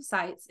types of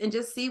sites, and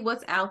just see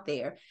what's out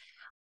there.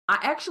 I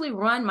actually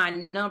run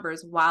my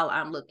numbers while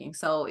I'm looking.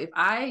 So if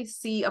I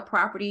see a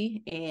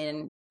property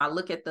and I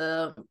look at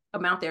the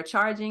amount they're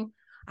charging,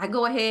 I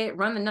go ahead,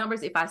 run the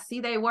numbers. If I see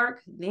they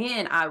work,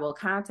 then I will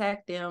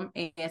contact them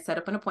and set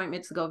up an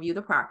appointment to go view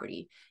the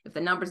property. If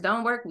the numbers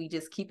don't work, we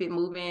just keep it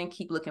moving,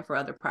 keep looking for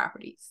other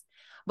properties.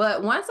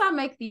 But once I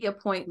make the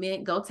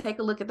appointment, go take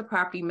a look at the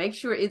property, make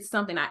sure it's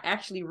something I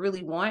actually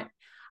really want,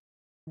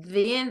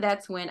 then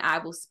that's when I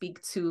will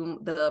speak to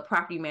the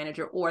property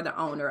manager or the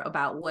owner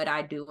about what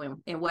I do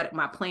and what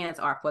my plans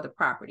are for the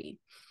property.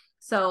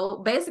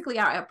 So basically,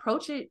 I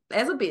approach it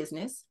as a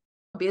business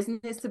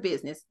to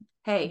business.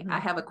 Hey, I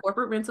have a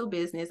corporate rental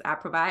business. I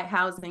provide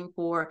housing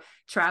for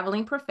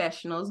traveling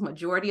professionals.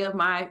 Majority of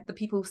the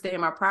people who stay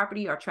in my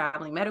property are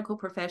traveling medical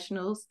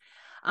professionals.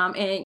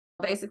 And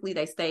basically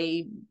they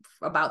stay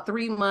for about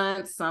 3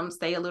 months. Some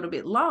stay a little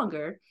bit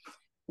longer.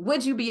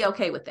 Would you be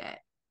okay with that?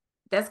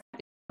 That's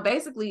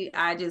basically,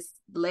 I just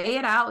lay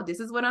it out. This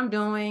is what I'm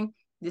doing.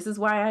 This is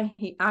why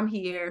I'm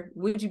here.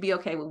 Would you be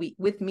okay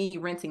with me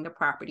renting the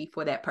property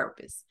for that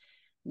purpose?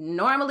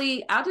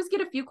 Normally, I'll just get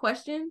a few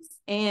questions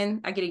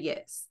and I get a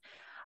yes.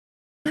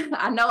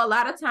 I know a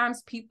lot of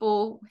times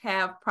people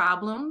have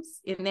problems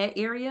in that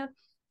area,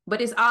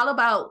 but it's all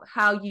about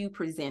how you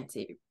present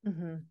it.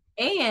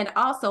 And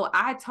also,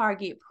 I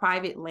target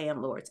private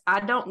landlords. I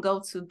don't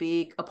go to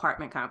big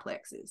apartment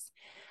complexes.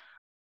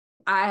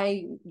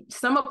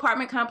 Some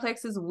apartment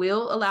complexes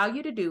will allow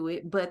you to do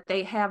it, but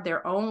they have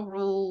their own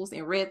rules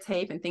and red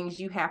tape and things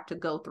you have to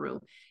go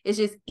through. It's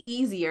just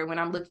easier when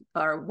I'm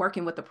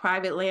working with a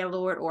private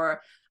landlord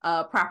or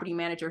a property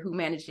manager who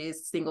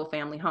manages single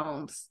family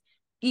homes.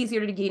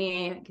 Easier to get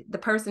in. The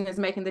person is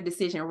making the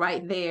decision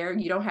right there.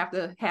 You don't have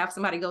to have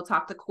somebody go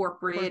talk to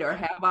corporate or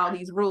have all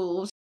these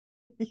rules.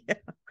 Yeah.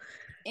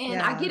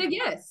 And I get a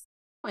yes.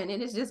 And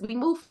it is just, we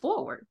move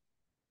forward.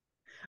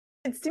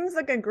 It seems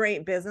like a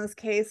great business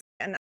case.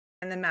 And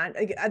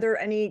are there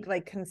any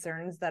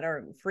concerns that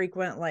are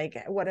frequent?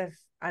 What if,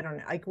 I don't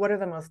know, what are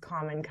the most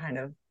common kind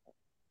of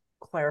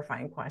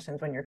clarifying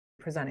questions when you're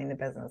presenting the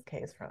business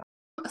case for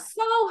that?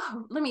 So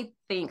let me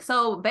think.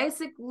 So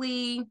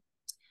basically,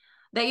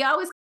 they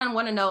always kind of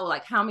want to know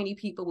like how many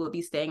people will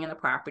be staying in the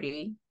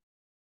property.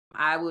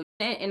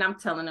 And I'm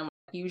telling them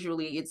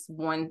usually it's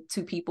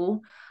 1-2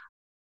 people.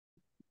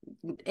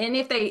 And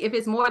if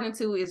it's more than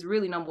 2, it's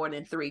really no more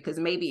than 3, because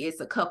maybe it's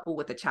a couple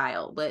with a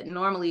child. But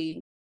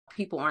normally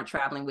people aren't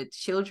traveling with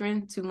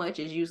children too much.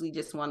 It's usually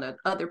just one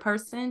other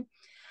person.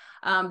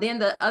 Then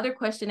the other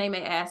question they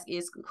may ask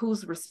is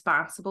who's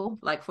responsible,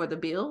 like for the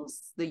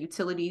bills, the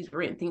utilities,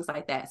 rent, things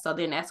like that. So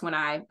then that's when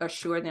I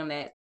assure them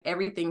that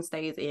everything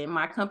stays in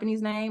my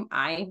company's name.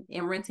 I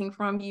am renting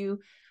from you,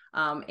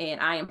 and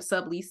I am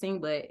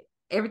subleasing, but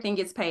everything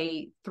gets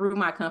paid through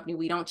my company.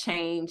 We don't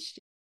change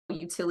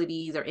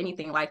utilities or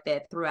anything like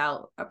that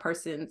throughout a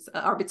person's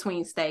or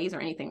between stays or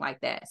anything like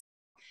that.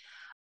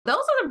 Those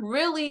are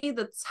really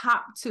the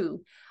top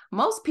 2.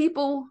 Most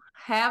people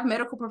have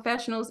medical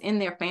professionals in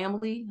their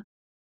family,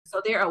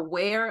 so they're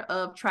aware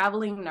of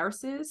traveling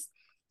nurses.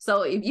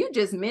 So if you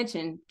just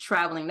mention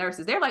traveling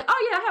nurses, they're like,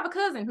 oh yeah, I have a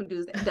cousin who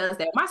does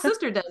that. My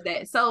sister does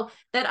that. So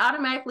that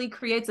automatically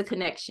creates a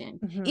connection.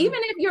 Mm-hmm. Even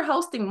if you're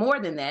hosting more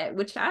than that,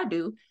 which I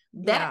do,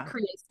 that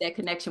creates that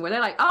connection where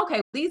they're like, oh,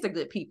 okay, these are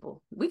good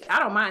people. I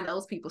don't mind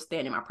those people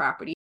staying in my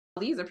property.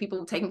 These are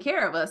people taking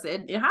care of us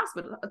in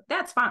hospital.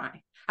 That's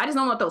fine. I just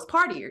don't want those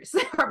partiers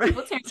or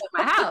people tearing up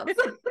my house.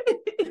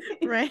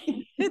 Right.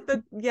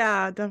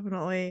 Yeah,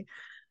 definitely.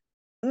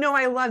 No,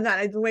 I love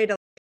that. It's a way to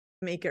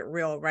make it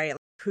real, right? Like,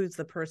 who's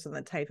the person,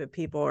 the type of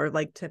people, or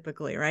like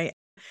typically, right?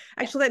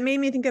 Actually, that made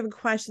me think of a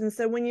question.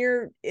 So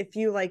if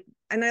you like,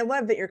 and I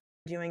love that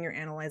you're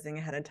analyzing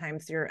ahead of time.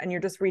 So you're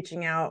just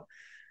reaching out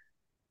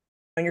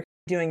and you're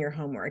doing your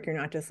homework. You're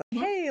not just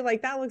like, hey,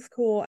 like that looks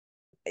cool.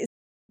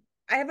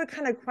 I have a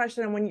kind of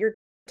question on when you're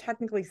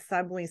technically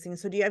subleasing.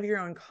 So do you have your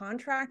own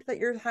contract that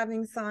you're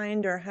having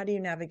signed, or how do you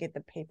navigate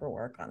the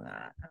paperwork on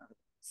that?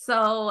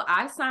 So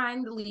I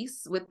signed the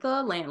lease with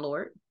the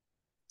landlord,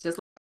 just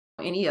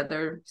like any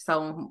other.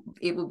 So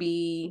it will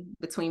be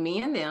between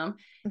me and them.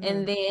 Mm-hmm.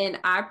 And then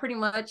I pretty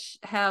much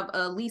have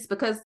a lease,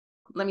 because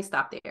let me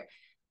stop there.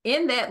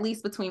 In that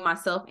lease between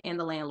myself and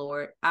the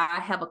landlord, I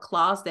have a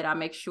clause that I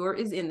make sure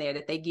is in there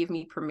that they give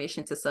me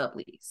permission to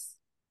sublease.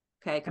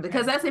 Okay.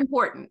 Because that's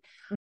important.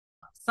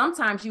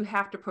 Sometimes you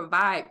have to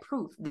provide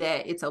proof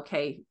that it's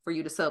okay for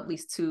you to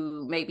sublease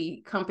to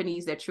maybe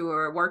companies that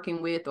you're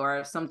working with,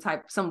 or some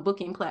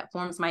booking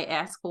platforms might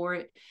ask for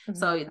it. Mm-hmm.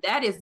 So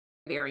that is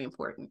very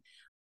important.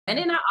 And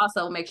then I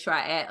also make sure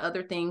I add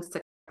other things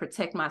to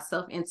protect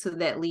myself into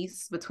that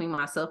lease between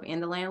myself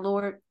and the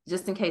landlord,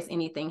 just in case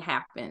anything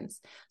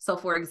happens. So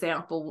for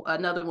example,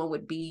 another one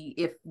would be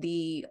if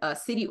the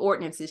city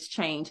ordinances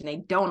change and they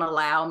don't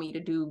allow me to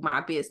do my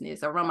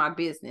business or run my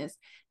business,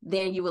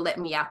 then you will let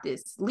me out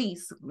this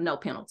lease, no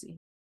penalty,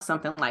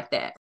 something like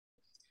that.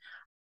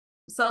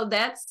 So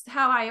that's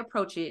how I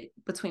approach it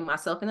between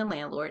myself and the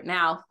landlord.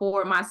 Now,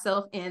 for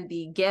myself and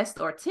the guest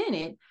or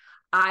tenant,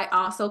 I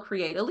also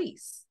create a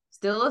lease.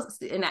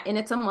 And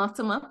it's a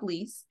month-to-month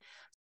lease.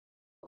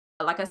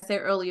 Like I said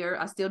earlier,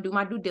 I still do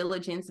my due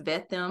diligence,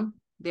 vet them.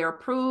 They're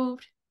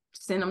approved,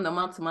 send them the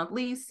month-to-month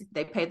lease.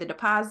 They pay the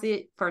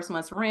deposit, first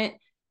month's rent,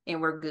 and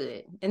we're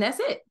good. And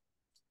that's it.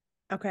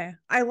 Okay.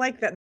 I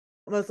like that.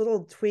 Those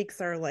little tweaks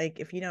are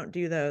like, if you don't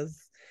do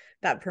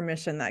that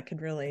permission, that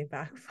could really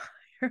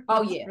backfire.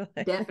 Oh yeah,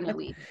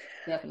 definitely.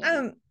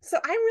 So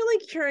I'm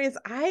really curious.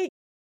 I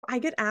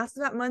get asked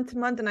about month to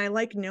month, and I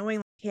like knowing,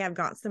 like, hey, I've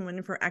got someone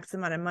in for X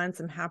amount of months.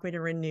 I'm happy to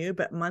renew,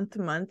 but month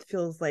to month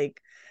feels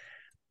like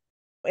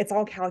it's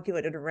all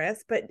calculated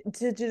risk. But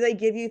do they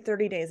give you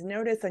 30 days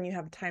notice and you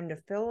have time to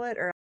fill it?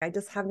 Or I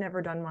just have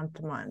never done month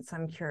to month. So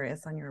I'm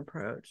curious on your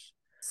approach.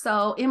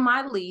 So in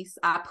my lease,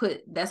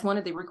 that's one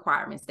of the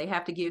requirements. They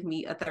have to give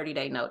me a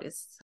 30-day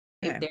notice.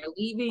 Okay. If they're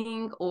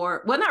leaving,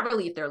 or, well, not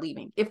really if they're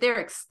leaving. If they're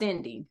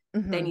extending,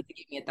 they need to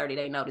give me a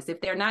 30-day notice.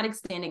 If they're not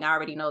extending, I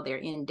already know their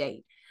end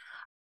date.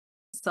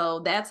 So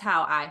that's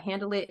how I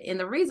handle it. And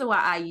the reason why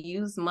I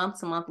use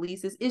month-to-month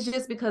leases is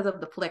just because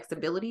of the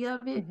flexibility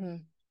of it. Mm-hmm.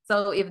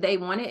 So if they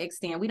want to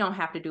extend, we don't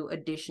have to do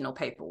additional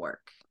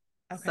paperwork.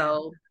 Okay.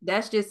 So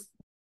that's just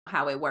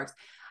how it works.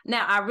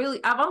 Now,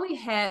 I've only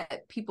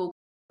had people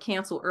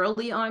cancel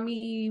early on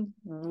me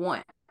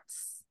once.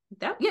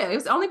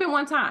 It's only been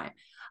one time.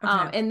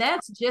 Okay. And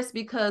that's just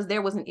because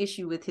there was an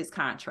issue with his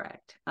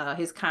contract.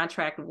 His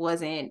contract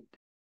wasn't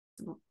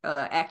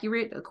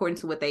accurate according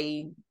to what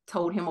they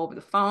told him over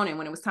the phone. And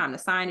when it was time to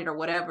sign it or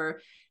whatever,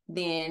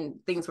 then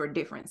things were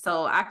different.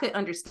 So I could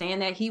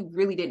understand that he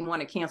really didn't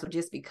want to cancel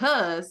just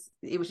because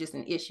it was just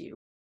an issue.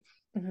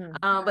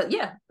 Mm-hmm. But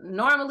yeah,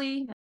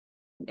 normally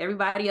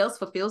everybody else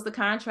fulfills the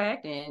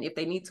contract. And if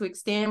they need to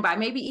extend by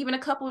maybe even a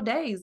couple of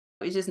days,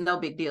 it's just no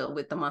big deal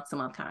with the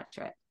month-to-month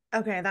contract.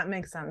 Okay, that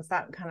makes sense.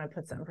 That kind of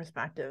puts it in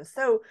perspective.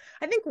 So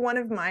I think one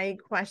of my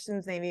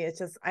questions maybe is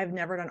just, I've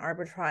never done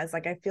arbitrage.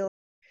 Like, I feel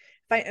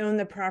if I own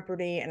the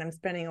property and I'm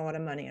spending a lot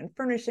of money on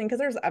furnishing, because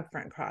there's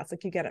upfront costs,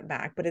 like you get it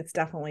back, but it's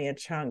definitely a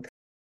chunk.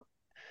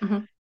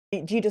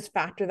 Mm-hmm. Do you just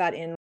factor that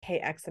in, pay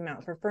X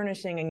amount for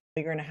furnishing, and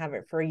you're going to have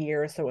it for a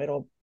year, so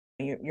it'll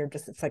you're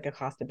just, it's like a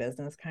cost of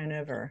business kind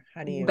of, or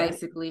how do you?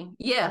 Basically.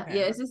 Yeah. Okay.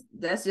 Yeah.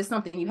 That's just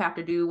something you have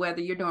to do,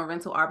 whether you're doing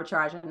rental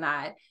arbitrage or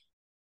not.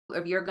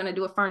 If you're going to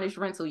do a furnished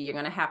rental, you're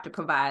going to have to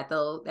provide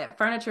that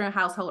furniture and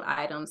household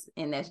items,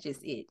 and that's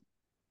just it.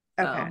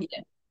 Okay. So,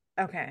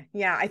 yeah. Okay.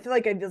 Yeah. I feel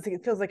like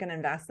it feels like an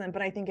investment,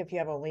 but I think if you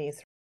have a lease,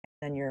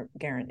 then you're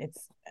guaranteed.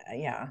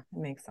 Yeah, it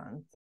makes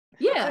sense.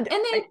 Yeah. So And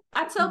then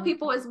I tell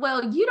people as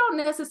well, you don't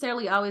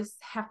necessarily always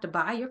have to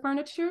buy your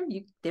furniture.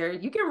 You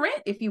can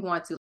rent if you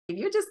want to. If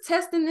you're just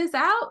testing this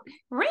out,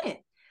 rent.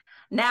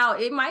 Now,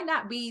 it might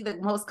not be the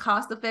most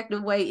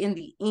cost-effective way in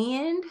the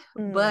end,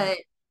 but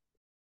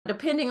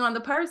depending on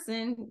the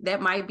person,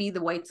 that might be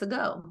the way to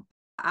go.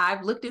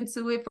 I've looked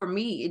into it. For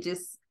me, it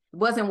just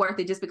wasn't worth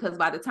it, just because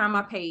by the time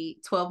I paid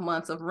 12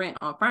 months of rent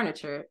on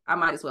furniture, I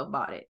might as well have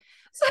bought it.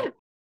 So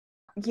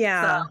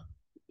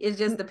it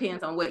just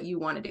depends on what you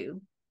want to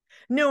do.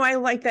 No, I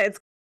like that. It's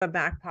a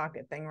back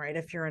pocket thing, right?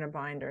 If you're in a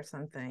bind or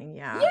something.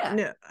 Yeah.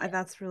 No,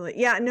 that's really,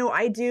 no,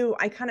 I do.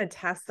 I kind of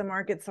test the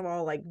market. So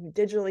I'll like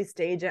digitally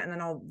stage it and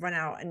then I'll run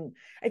out. And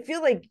I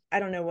feel like, I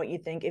don't know what you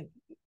think. If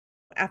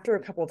after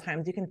a couple of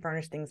times, you can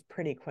furnish things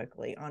pretty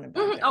quickly on a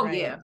budget. Oh, right?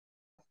 yeah.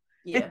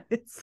 Yeah.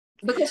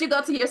 Because you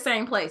go to your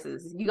same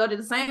places. You go to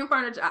the same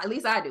furniture. At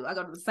least I do. I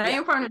go to the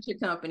same furniture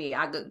company.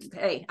 I go,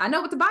 hey, I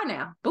know what to buy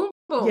now. Boom,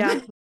 boom. Yeah.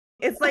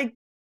 It's like,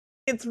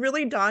 it's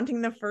really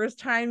daunting the first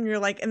time. You're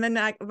like, and then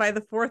by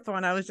the fourth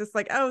one, I was just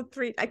like, oh,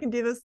 3, I can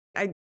do this.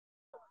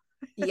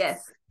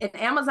 Yes. And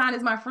Amazon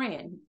is my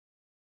friend.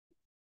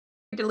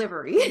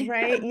 Delivery.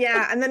 Right.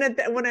 Yeah. And then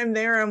when I'm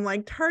there, I'm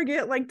like,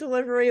 Target, like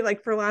delivery,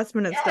 like for last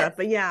minute stuff.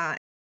 But yeah,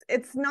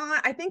 it's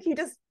not, I think you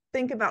just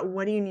think about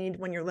what do you need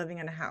when you're living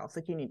in a house.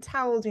 Like you need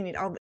towels, you need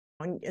all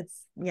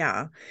it's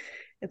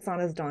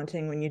not as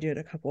daunting when you do it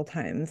a couple of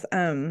times.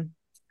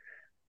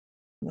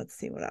 Let's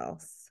see what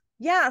else.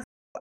 Yeah.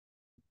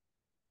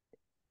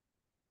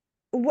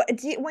 What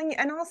do you,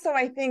 and also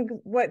I think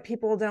what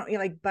people don't,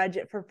 like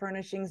budget for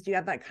furnishings, do you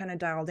have that kind of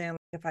dialed in? Like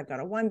if I've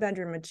got a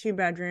 1-bedroom, a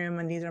 2-bedroom,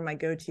 and these are my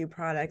go-to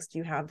products, do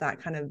you have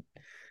that kind of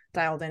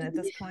dialed in at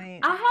this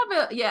point? I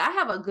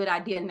have a good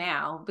idea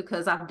now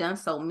because I've done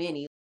so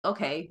many.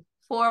 Okay,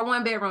 for a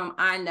 1-bedroom,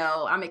 I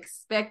know I'm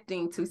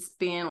expecting to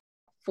spend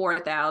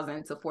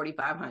 $4,000 to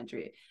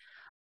 $4,500.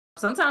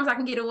 Sometimes I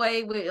can get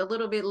away with a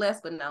little bit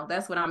less, but no,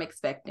 that's what I'm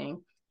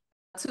expecting.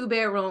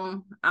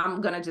 2-bedroom,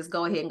 I'm gonna just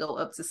go ahead and go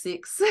up to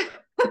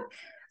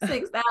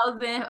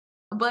 6,000.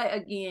 But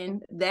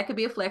again, that could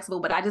be a flexible,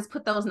 but I just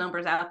put those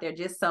numbers out there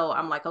just so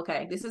I'm like,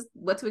 okay, this is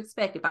what to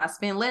expect. If I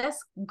spend less,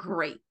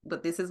 great,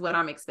 but this is what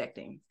I'm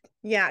expecting.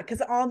 Yeah,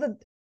 because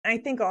I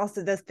think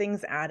also those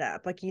things add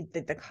up, like you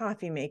did the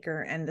coffee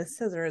maker and the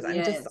scissors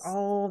and just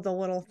all the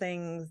little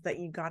things that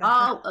you gotta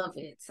all of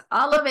it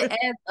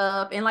adds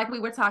up. And like we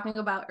were talking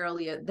about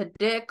earlier, the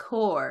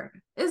decor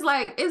is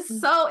like,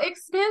 it's so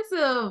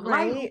expensive.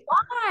 Right? Like,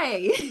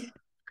 why?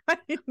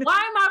 Why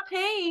am I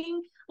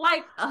paying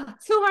like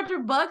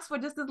 $200 for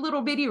just this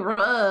little bitty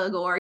rug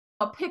or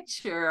a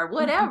picture or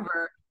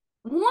whatever?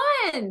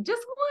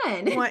 Just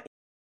one.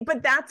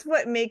 But that's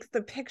what makes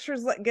the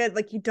pictures look good.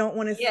 Like you don't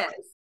want to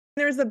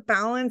there's a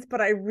balance,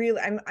 but I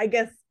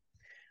guess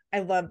I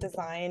love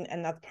design,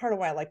 and that's part of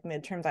why I like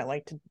midterms. I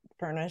like to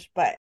furnish,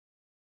 but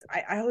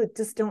I would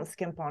just don't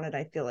skimp on it.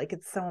 I feel like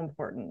it's so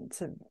important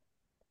to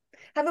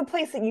have a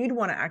place that you'd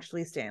want to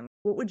actually stay in.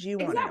 What would you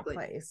want in a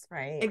place,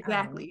 right?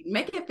 Exactly.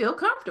 Make it feel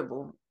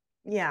comfortable.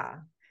 Yeah.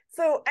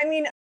 So, I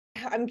mean,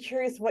 I'm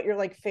curious what your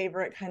like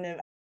favorite kind of,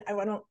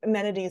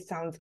 amenities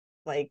sounds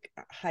like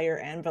higher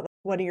end, but like,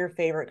 what are your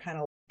favorite kind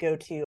of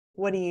go-to?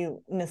 What do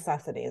you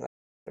necessities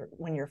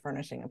when you're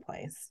furnishing a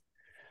place?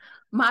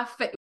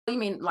 You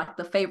mean like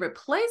the favorite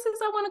places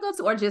I want to go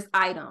to, or just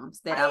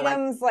items that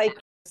items like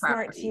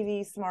smart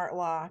TV, smart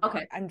lock?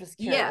 Okay. I'm just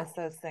curious,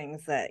 those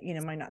things that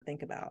might not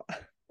think about.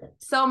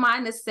 So my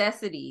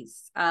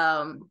necessities,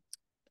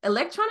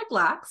 electronic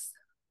locks,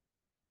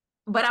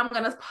 but I'm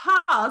gonna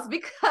pause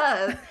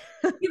because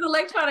these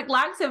electronic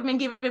locks have been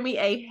giving me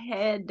a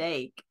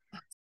headache,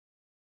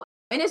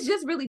 and it's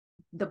just really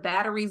the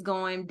batteries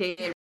going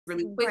dead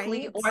really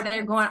quickly, or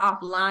they're going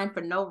offline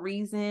for no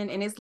reason,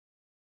 and it's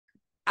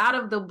out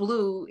of the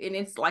blue, and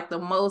it's like the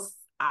most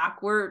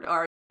awkward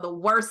or the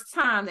worst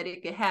time that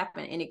it could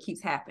happen, and it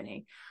keeps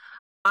happening.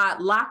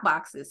 Lock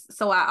boxes.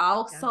 So I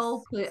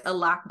also put a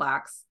lock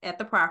box at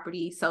the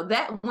property so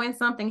that when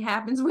something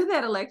happens with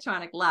that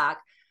electronic lock,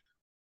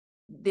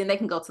 then they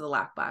can go to the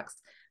lock box.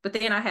 But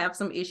then I have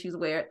some issues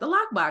where the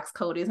lockbox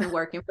code isn't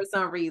working for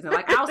some reason.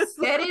 Like I'll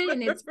set it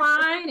and it's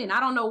fine, and I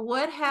don't know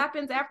what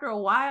happens after a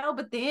while,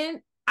 but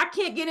then I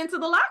can't get into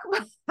the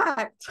lockbox.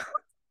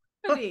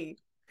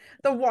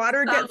 The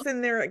water gets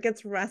in there, it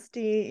gets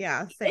rusty.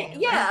 Yeah, same.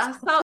 Yeah,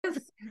 so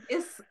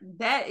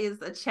that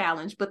is a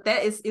challenge, but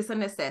it's a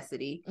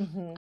necessity.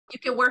 Mm-hmm. You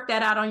can work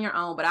that out on your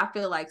own, but I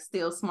feel like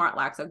still smart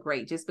locks are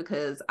great just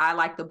because I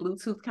like the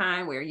Bluetooth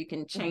kind where you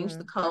can change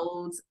the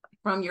codes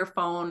from your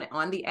phone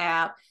on the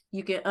app.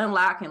 You can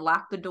unlock and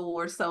lock the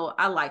door. So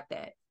I like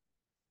that.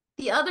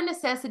 The other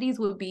necessities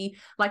would be,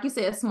 like you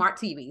said, smart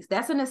TVs.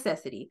 That's a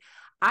necessity.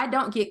 I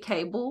don't get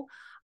cable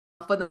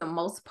for the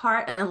most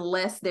part,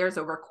 unless there's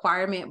a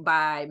requirement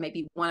by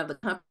maybe one of the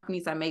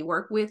companies I may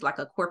work with, like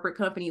a corporate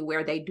company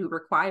where they do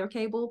require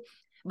cable.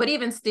 But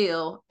even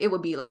still, it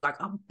would be like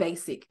a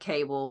basic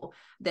cable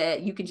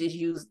that you can just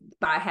use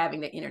by having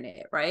the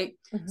internet, right?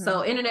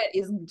 So internet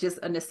is just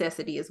a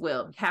necessity as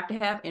well. You have to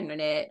have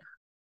internet.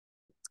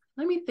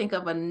 Let me think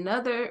of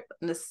another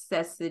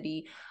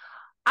necessity.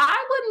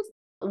 I wouldn't,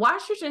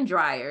 washers and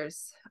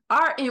dryers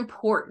are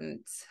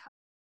important.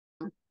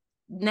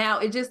 Now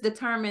it just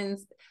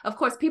determines, of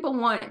course, people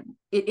want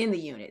it in the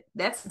unit.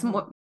 That's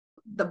more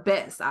the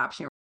best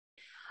option.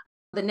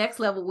 The next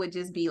level would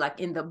just be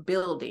like in the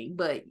building,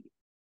 but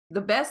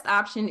the best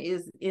option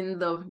is in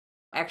the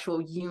actual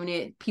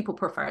unit. People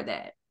prefer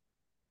that.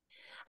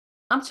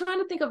 I'm trying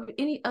to think of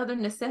any other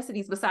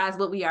necessities besides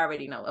what we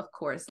already know, of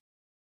course.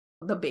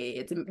 The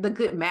beds, the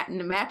good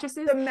the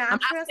mattresses. The mattress.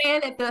 I'm not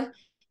saying that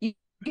you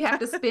have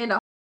to spend a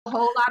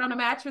whole lot on a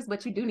mattress,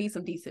 but you do need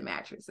some decent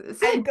mattresses.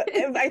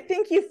 I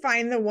think you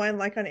find the one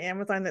like on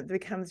Amazon that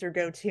becomes your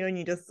go-to and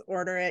you just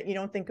order it. You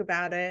don't think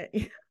about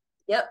it.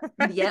 Yep.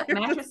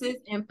 Mattresses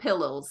and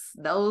pillows.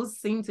 Those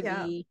seem to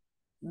be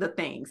the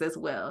things as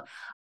well.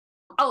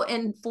 Oh,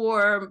 and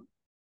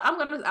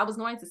I was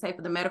going to say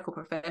for the medical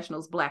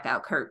professionals,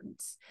 blackout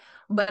curtains.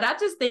 But I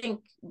just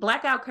think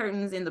blackout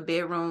curtains in the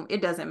bedroom,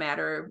 it doesn't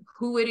matter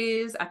who it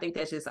is. I think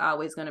that's just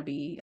always going to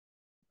be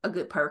a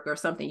good perk or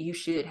something you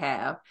should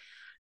have.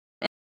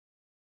 And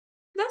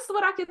that's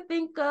what I could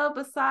think of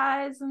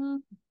besides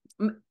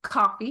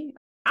coffee.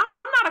 I'm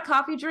not a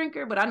coffee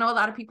drinker, but I know a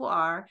lot of people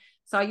are.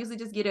 So I usually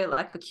just get it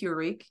like a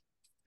Keurig.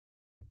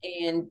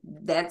 And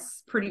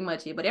that's pretty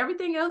much it. But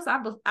everything else,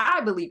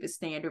 I believe is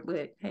standard.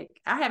 But hey,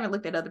 I haven't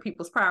looked at other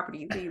people's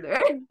properties either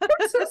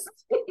to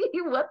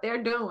see what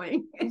they're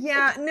doing.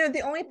 Yeah, no,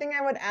 the only thing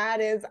I would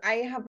add is I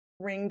have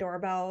Ring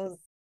doorbells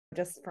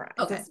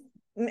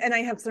and I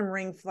have some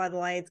Ring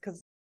floodlights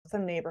because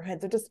some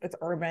neighborhoods it's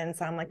urban.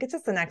 So I'm like, it's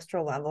just an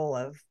extra level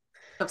of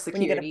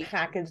security when you get a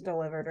package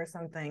delivered or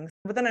something.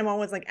 But then I'm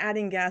always like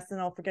adding guests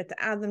and I'll forget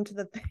to add them to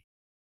the thing.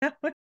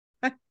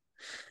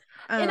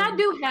 And I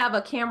do have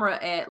a camera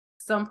at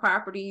some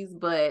properties,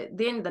 but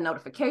then the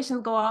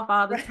notifications go off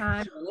all the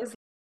time.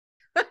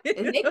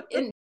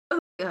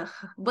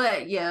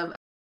 But yeah,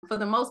 for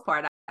the most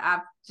part,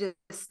 I've just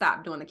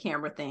stopped doing the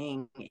camera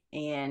thing,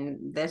 and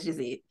that's just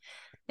it.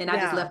 And I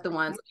just left the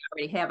ones I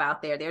already have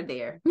out there. They're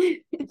there.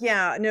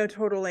 Yeah, no,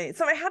 totally.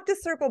 So I have to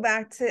circle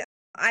back to,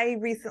 I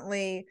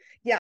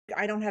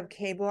don't have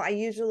cable.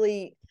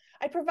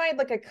 I provide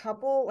like a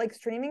couple like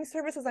streaming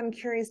services. I'm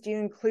curious, do you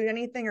include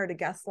anything or do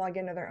guests log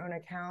into their own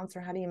accounts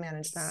or how do you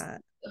manage that?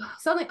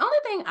 So the only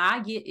thing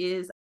I get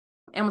is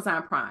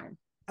Amazon Prime.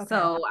 Okay.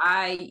 So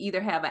I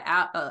either have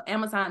an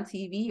Amazon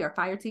TV or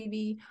Fire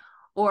TV,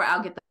 or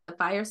I'll get the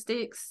Fire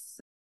Sticks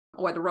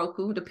or the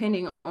Roku,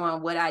 depending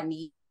on what I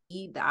need,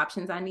 the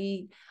options I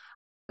need.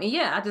 And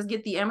yeah, I just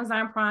get the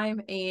Amazon Prime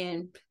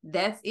and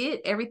that's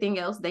it. Everything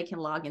else they can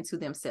log into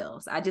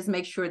themselves. I just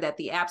make sure that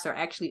the apps are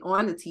actually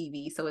on the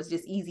TV. So it's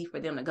just easy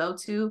for them to go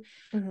to.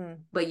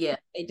 But yeah,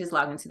 they just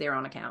log into their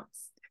own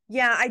accounts.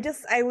 Yeah,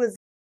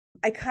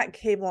 I cut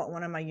cable at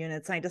one of my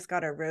units and I just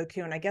got a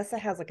Roku and I guess it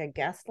has like a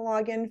guest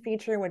login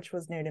feature, which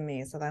was new to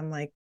me. So I'm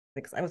like,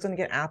 because I was going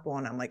to get Apple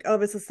and I'm like, oh,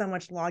 this is so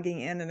much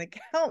logging in and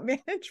account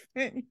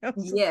management.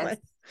 Yes.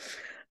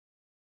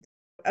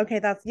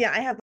 Okay, I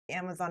have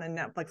Amazon and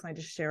Netflix and I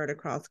just share it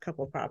across a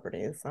couple of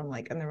properties. So I'm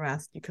like, and the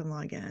rest you can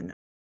log in.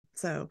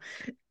 So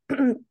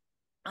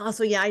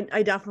also, yeah,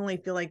 I definitely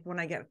feel like when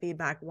I get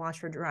feedback,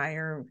 washer,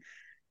 dryer,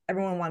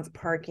 everyone wants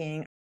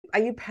parking. Are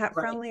you pet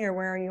friendly or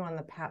where are you on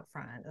the pet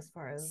front as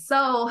far as?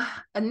 So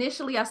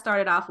initially I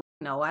started off with,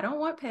 no, I don't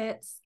want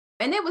pets.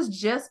 And it was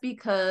just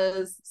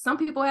because some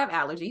people have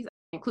allergies,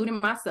 including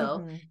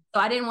myself. So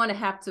I didn't want to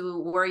have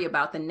to worry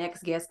about the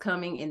next guest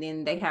coming and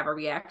then they have a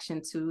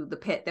reaction to the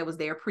pet that was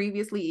there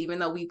previously, even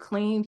though we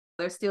cleaned,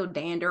 there's still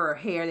dander or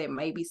hair that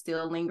may be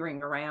still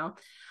lingering around.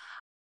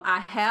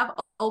 I have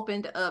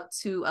opened up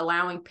to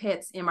allowing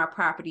pets in my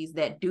properties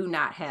that do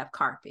not have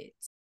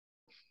carpets.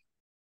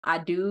 I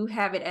do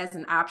have it as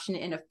an option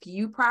in a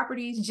few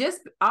properties,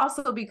 just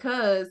also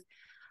because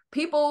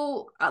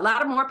a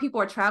lot more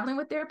people are traveling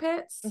with their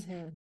pets.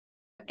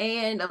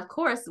 And of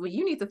course, when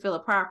you need to fill a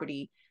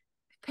property,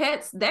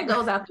 pets, that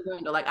goes out the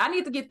window. Like, I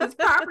need to get this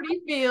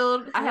property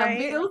filled. I have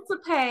bills to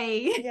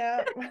pay.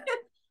 Yeah.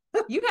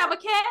 You have a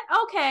cat?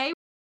 Okay.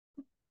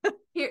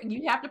 Here,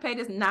 you have to pay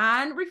this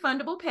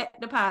non-refundable pet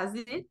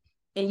deposit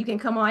and you can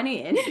come on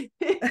in.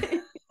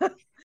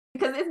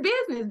 Because it's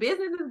business.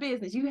 Business is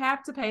business. You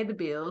have to pay the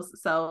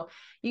bills. So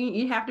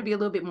you have to be a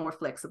little bit more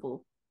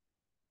flexible.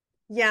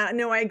 Yeah,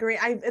 no, I agree.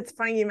 It's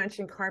funny you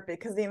mentioned carpet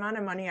because the amount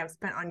of money I've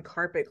spent on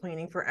carpet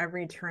cleaning for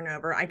every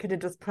turnover, I could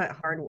have just put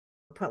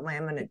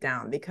laminate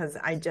down because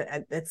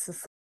it's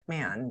just,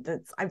 man,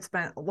 I've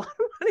spent a lot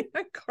of money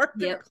on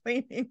carpet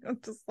cleaning. I'm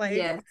just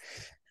like,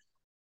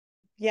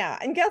 yeah.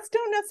 And guests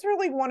don't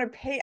necessarily want to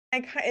pay.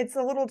 It's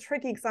a little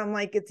tricky because I'm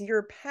like, it's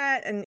your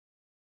pet and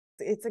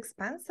it's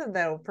expensive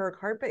though for a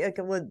carpet, like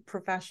a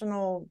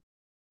professional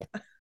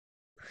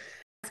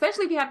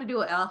especially if you have to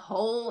do a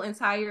whole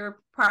entire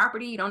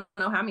property. You don't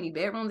know how many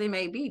bedrooms it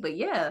may be, but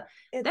yeah,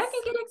 that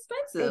can get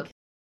expensive.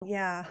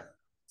 Yeah.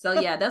 So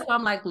yeah, that's why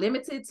I'm like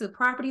limited to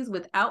properties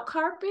without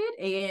carpet,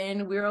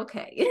 and we're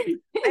okay.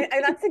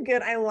 That's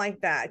I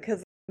like that,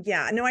 because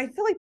yeah, no, I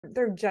feel like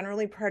they're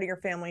generally part of your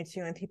family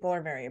too, and people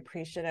are very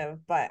appreciative.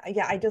 But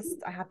yeah,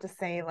 I have to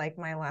say, like,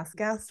 my last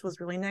guest was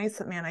really nice,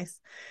 but man, I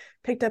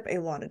picked up a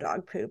lot of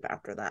dog poop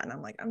after that, and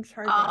I'm like, I'm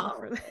charging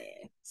for this.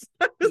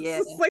 Yeah.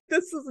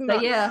 This is So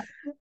not. yeah,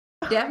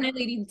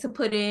 definitely need to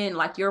put in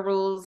like your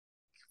rules.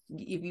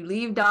 If you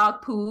leave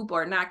dog poop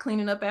or not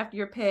cleaning up after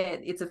your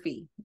pet, it's a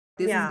fee.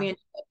 This is being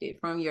deducted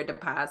from your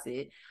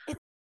deposit. It's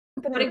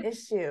been an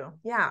issue.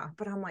 Yeah.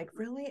 But I'm like,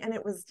 really? And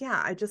it was,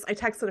 I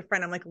texted a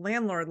friend. I'm like,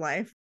 landlord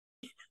life.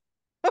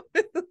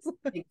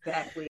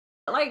 Exactly.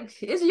 Like,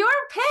 it's your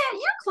pet.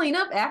 You clean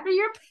up after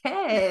your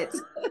pet.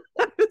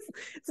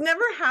 It's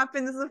never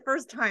happened. This is the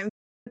first time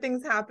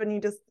things happen. You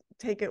just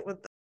take it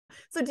with them.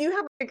 So do you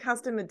have a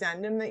custom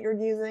addendum that you're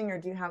using, or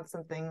do you have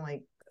something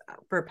like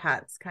for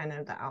pets kind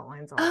of that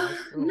outlines all those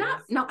rules?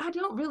 No, I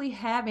don't really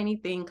have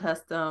anything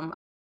custom.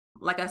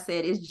 Like I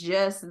said, it's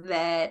just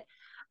that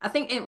I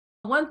think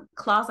one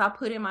clause I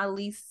put in my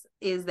lease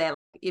is that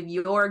if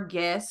your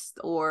guest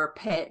or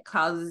pet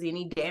causes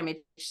any damage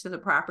to the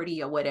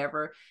property or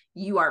whatever,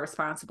 you are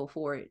responsible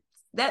for it.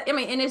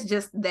 And it's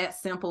just that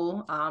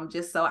simple.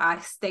 Just so I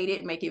state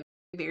it, make it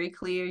very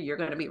clear, you're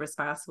going to be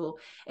responsible.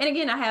 And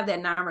again, I have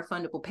that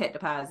non-refundable pet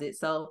deposit.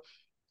 So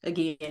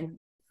again,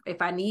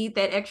 if I need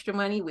that extra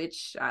money,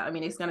 which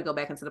it's going to go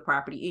back into the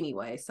property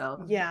anyway.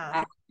 So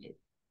yeah.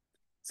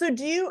 So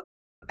do you,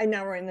 I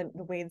know we're in the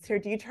weeds here,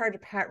 do you charge a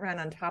pet rent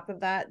on top of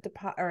that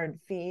or a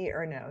fee,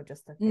 or no,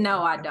 just the fee?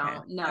 No, I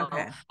don't. No,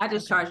 I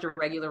just charge the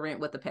regular rent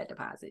with the pet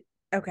deposit.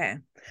 Okay.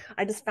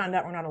 I just found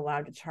out we're not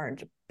allowed to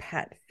charge a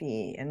pet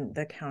fee in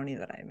the county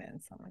that I'm in.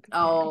 So I'm like, okay.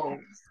 Oh,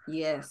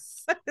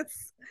 yes.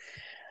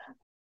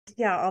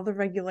 Yeah, all the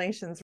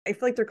regulations. I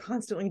feel like they're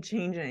constantly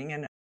changing.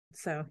 And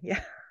so, yeah.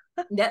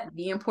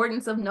 The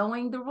importance of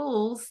knowing the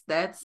rules.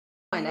 That's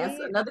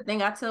another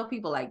thing I tell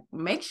people, like,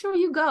 make sure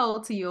you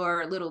go to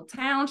your little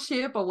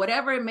township or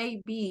whatever it may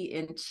be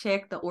and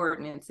check the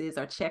ordinances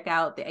or check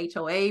out the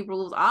HOA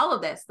rules, all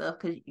of that stuff,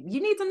 because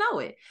you need to know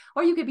it,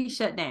 or you could be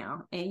shut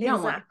down. And you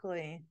don't want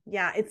it.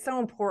 Yeah, it's so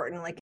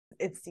important. Like,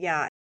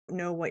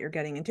 know what you're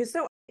getting into.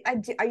 So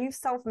are you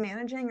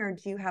self-managing, or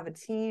do you have a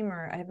team?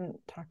 Or I haven't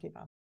talked to you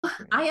about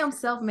that. I am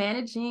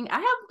self-managing. I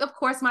have, of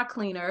course, my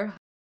cleaner,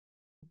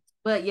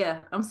 but yeah,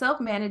 I'm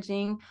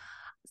self-managing.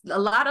 A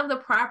lot of the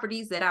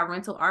properties that I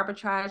rental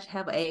arbitrage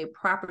have a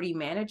property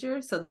manager.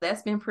 So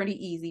that's been pretty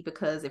easy,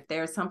 because if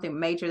there's something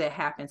major that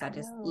happens, I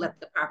just let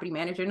the property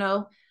manager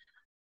know.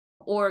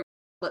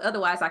 But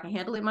otherwise I can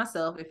handle it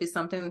myself. If it's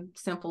something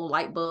simple,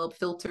 light bulb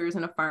filters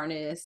in a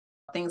furnace,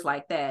 things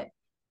like that.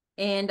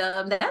 And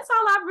that's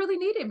all I've really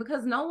needed,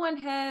 because no one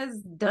has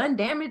done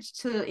damage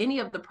to any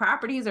of the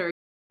properties or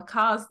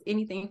caused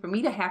anything for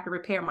me to have to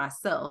repair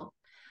myself.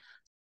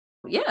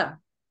 Yeah.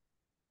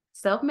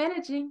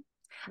 Self-managing.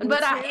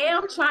 But I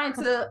am trying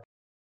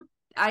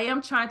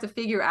to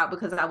figure out,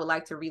 because I would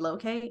like to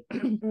relocate.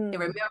 And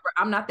remember,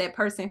 I'm not that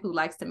person who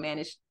likes to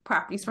manage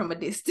properties from a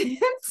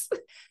distance.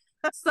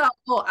 So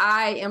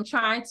I am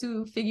trying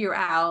to figure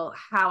out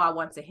how I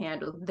want to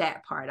handle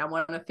that part. I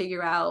want to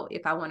figure out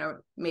if I want to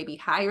maybe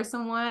hire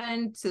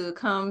someone to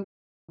come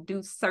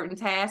do certain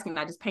tasks and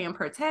I just pay them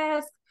per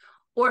task,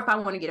 or if I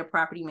want to get a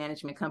property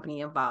management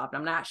company involved.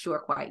 I'm not sure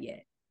quite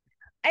yet.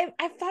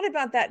 I've thought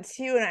about that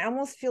too, and I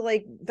almost feel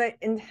like the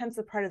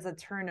intensive part is a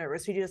turnover.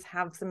 So you just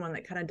have someone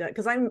that kind of does,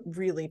 because I'm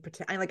really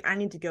I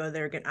need to go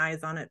there, get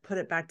eyes on it, put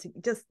it back to,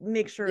 just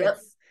make sure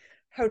it's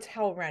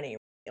hotel ready.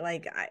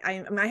 Like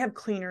I have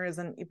cleaners,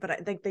 but I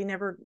think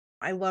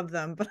I love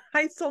them, but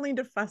I still need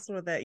to fuss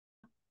with it.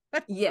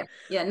 Yeah.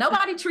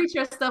 Nobody treats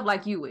your stuff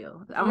like you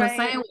will. I'm the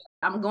same way.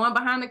 I'm going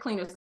behind the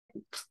cleaners.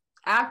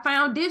 I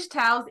found dish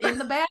towels in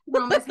the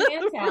bathroom as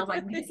hand towels.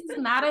 Like, this is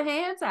not a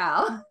hand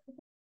towel.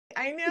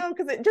 I know,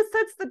 because it just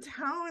sets the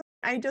tone.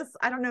 I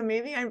don't know,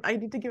 maybe I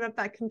need to give up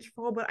that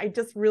control, but I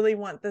just really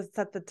want to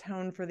set the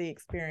tone for the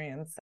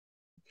experience.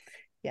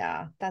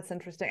 Yeah, that's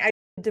interesting.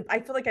 I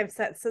feel like I've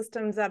set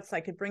systems up so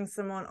I could bring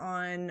someone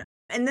on.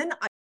 And then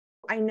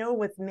I know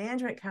with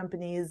management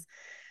companies,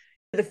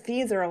 the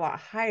fees are a lot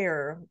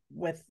higher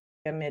with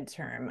a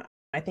midterm.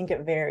 I think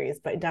it varies,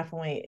 but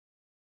definitely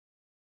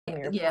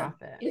your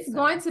profit. It's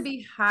going to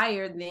be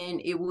higher than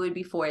it would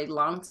be for a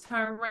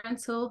long-term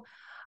rental.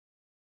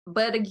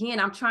 But again,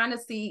 I'm trying to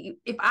see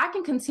if I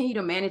can continue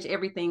to manage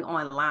everything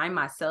online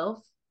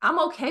myself. I'm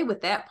okay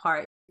with that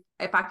part,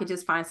 if I could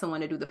just find someone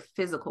to do the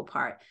physical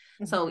part.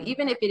 Mm-hmm. So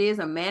even if it is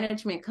a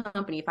management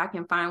company, if I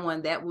can find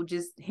one that will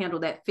just handle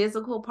that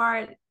physical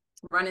part,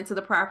 run into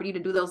the property to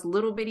do those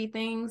little bitty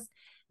things,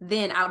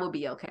 then I will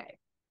be okay.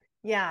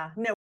 Yeah,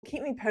 no,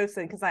 keep me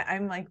posted, because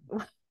I'm like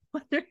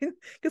wondering,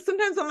 because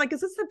sometimes I'm like, is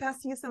this the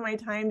best use of my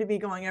time to be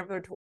going over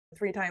to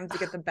 3 times to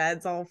get the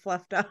beds all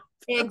fluffed up.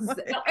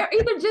 Or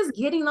even just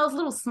getting those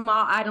little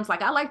small items.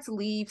 Like I like to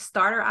leave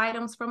starter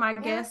items for my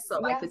guests. So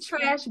like the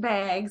trash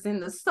bags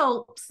and the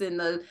soaps and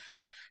the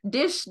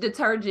dish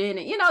detergent,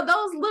 and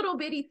those little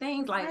bitty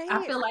things. Like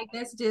I feel like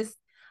that's just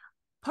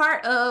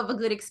part of a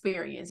good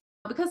experience,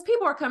 because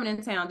people are coming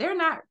in town. They're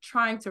not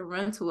trying to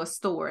run to a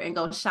store and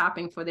go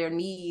shopping for their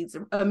needs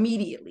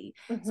immediately.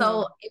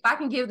 So if I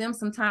can give them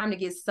some time to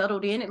get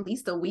settled in, at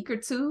least a week or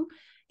two,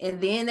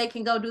 and then they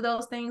can go do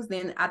those things,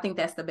 then I think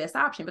that's the best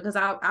option, because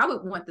I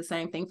would want the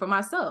same thing for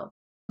myself.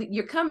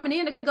 You're coming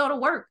in to go to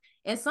work,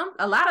 and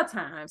a lot of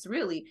times,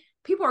 really,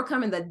 people are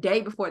coming the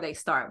day before they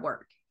start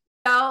work.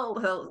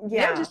 So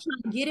they're just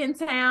trying to get in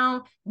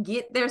town,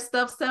 get their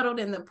stuff settled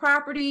in the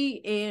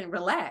property, and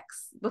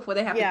relax before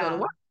they have to go to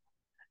work.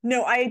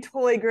 No, I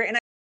totally agree. And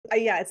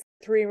it's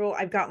 3 rule.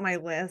 I've got my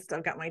list.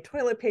 I've got my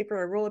toilet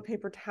paper, a roll of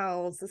paper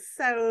towels, the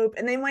soap,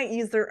 and they might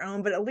use their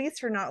own, but at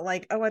least you're not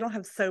like, oh, I don't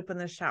have soap in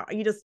the shower.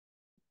 You just,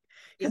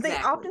 because they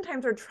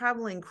oftentimes are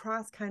traveling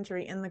cross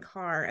country in the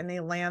car and they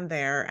land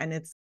there, and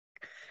it's,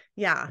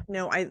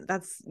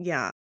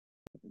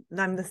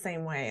 I'm the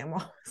same way. I'm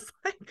always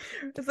like,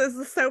 is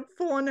the soap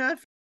full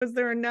enough? Is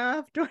there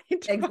enough? Do I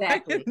need to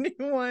buy a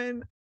new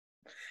one?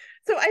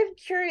 So I'm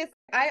curious.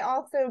 I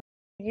also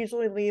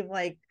usually leave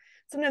like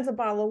sometimes a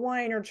bottle of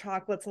wine or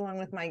chocolates along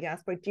with my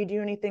guests, but do you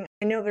do anything?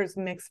 I know there's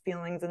mixed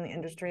feelings in the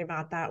industry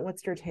about that.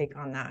 What's your take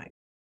on that?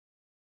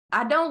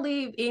 I don't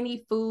leave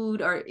any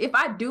food, or if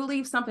I do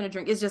leave something to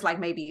drink, it's just like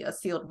maybe a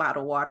sealed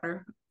bottle of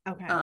water.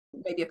 Okay.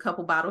 Maybe a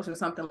couple bottles or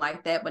something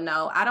like that. But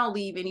no, I don't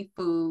leave any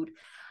food.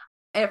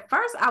 At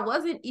first, I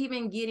wasn't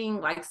even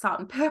getting like salt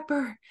and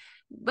pepper,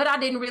 but I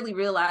didn't really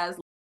realize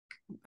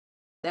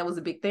that was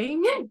a big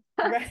thing.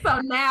 Right. So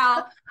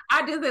now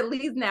I just at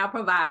least now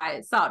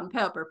provide salt and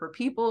pepper for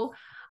people.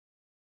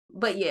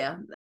 But yeah,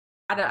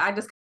 I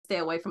just stay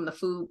away from the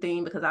food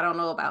thing, because I don't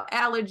know about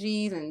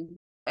allergies, and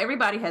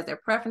everybody has their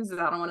preferences.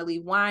 I don't want to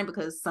leave wine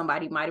because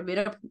somebody might have been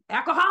an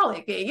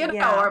alcoholic,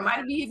 or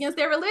might be against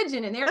their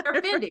religion and they're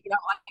offended.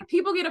 Like,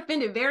 people get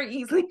offended very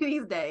easily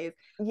these days.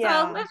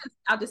 Yeah. So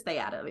I'll just stay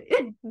out of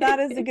it. That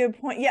is a good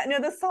point. Yeah, no,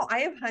 the salt,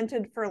 I have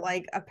hunted for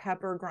like a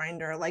pepper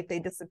grinder, like they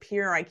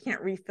disappear. I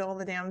can't refill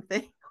the damn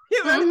thing.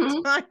 The amount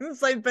of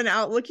times I've been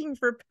out looking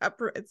for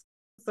pepper, it's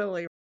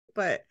silly,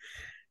 but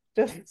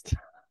just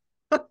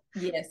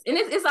yes. And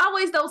it's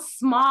always those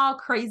small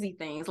crazy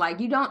things like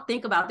you don't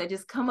think about that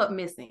just come up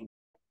missing.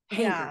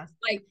 Hangers.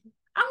 Like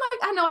I'm like,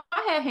 I know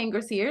I have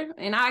hangers here,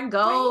 and I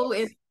go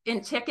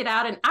and check it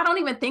out, and I don't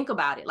even think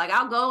about it. Like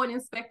I'll go and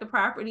inspect the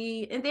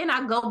property, and then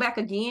I go back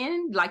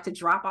again like to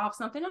drop off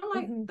something. I'm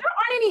like, there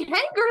aren't any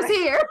hangers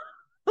here.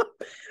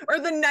 Or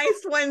the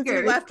nice ones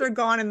you left are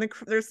gone, and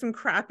there's some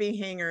crappy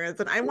hangers,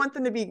 and I want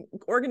them to be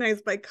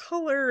organized by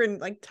color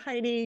and like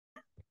tidy.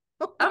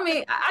 I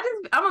mean,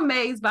 I'm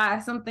amazed by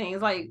some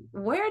things. Like,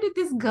 where did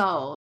this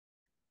go?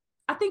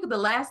 I think the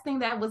last thing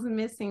that was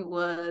missing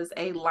was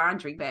a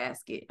laundry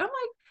basket. I'm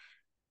like,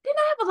 didn't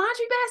I have a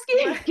laundry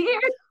basket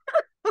here?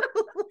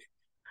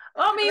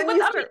 I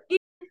mean,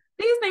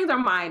 these things are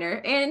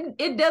minor, and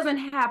it doesn't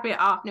happen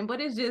often,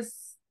 but it's just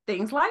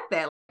things like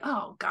that. Like,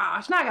 oh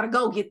gosh, now I gotta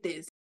go get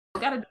this. I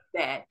gotta do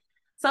that.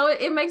 So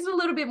it makes it a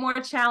little bit more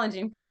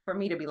challenging for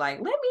me to be like,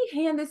 let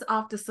me hand this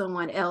off to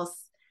someone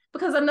else,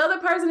 because another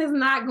person is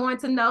not going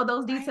to know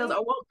those details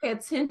or won't pay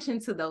attention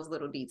to those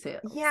little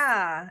details.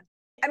 Yeah.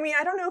 I mean,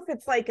 I don't know if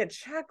it's like a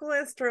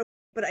checklist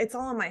but it's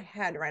all in my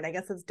head, right? I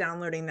guess it's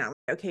downloading that.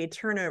 Okay,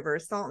 turnover,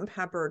 salt and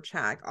pepper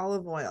check,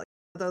 olive oil,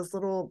 those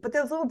little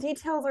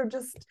details are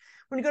just,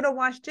 when you go to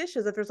wash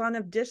dishes, if there's not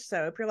enough dish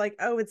soap, you're like,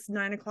 oh, it's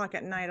 9:00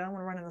 at night. I don't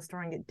want to run in the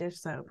store and get dish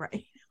soap,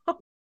 right?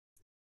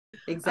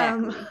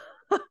 Exactly.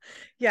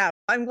 Yeah,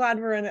 I'm glad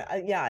we're in it.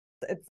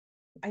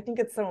 I think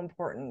it's so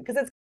important,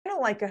 because it's kind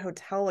of like a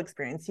hotel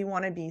experience. You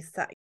want to be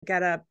set,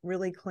 get up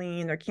really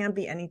clean. There can't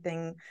be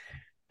anything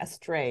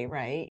astray,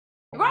 right?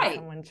 Right.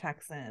 Someone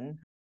checks in.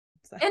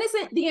 So. And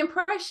it's the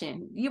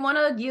impression. You want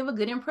to give a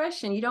good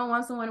impression. You don't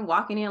want someone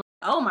walking in like,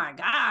 oh my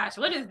gosh,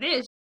 what is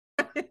this?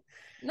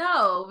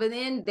 No, but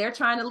then they're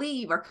trying to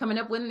leave or coming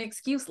up with an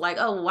excuse like,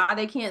 oh, why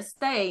they can't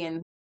stay.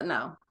 And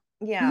no.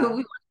 Yeah. We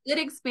want a good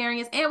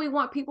experience, and we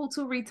want people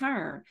to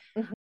return.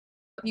 Mm-hmm.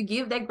 If you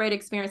give that great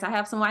experience, I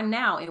have someone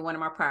now in one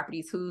of my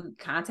properties who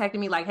contacted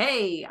me like,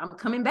 hey, I'm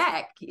coming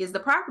back. Is the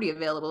property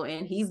available?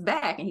 And he's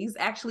back, and he's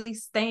actually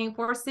staying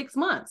for 6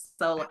 months.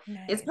 So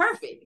It's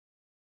perfect.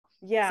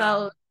 Yeah.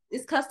 So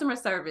it's customer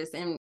service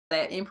and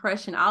that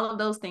impression. All of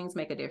those things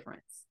make a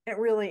difference. It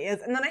really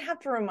is. And then I have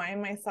to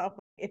remind myself,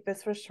 if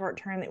this was short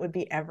term, it would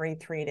be every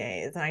 3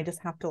 days. And I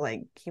just have to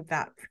like keep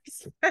that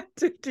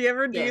perspective. Do you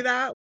ever do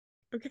that?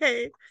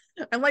 Okay.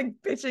 I'm like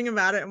bitching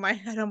about it in my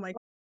head. I'm like,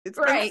 it's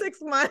been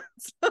 6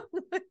 months.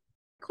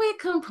 Quit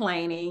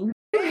complaining.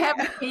 You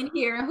haven't been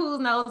here in who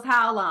knows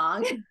how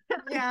long.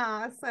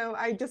 Yeah. So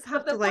I just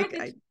have to like,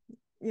 the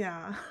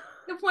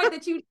point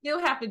that you still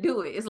have to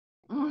do it is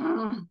like,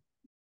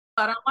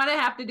 I don't want to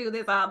have to do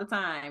this all the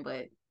time,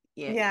 but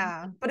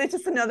yeah. But it's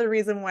just another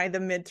reason why the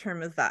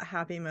midterm is that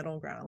happy middle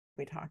ground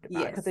we talked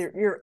about, because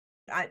you're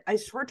I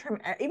short-term,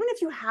 even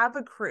if you have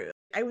a crew,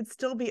 I would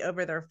still be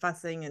over there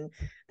fussing, and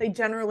they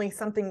generally,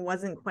 something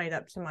wasn't quite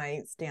up to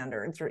my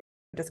standards, or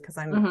just because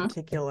I'm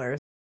particular.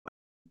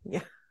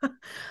 Yeah.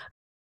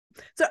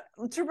 So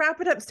to wrap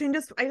it up, Stan,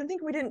 I don't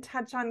think we didn't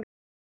touch on,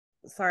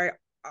 sorry,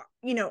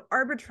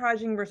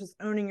 arbitraging versus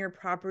owning your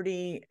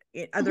property,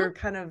 other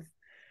kind of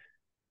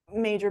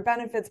major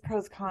benefits,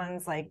 pros,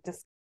 cons, like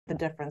just the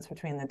difference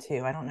between the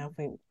two. I don't know if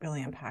we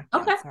really unpacked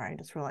that. Sorry, I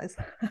just realized.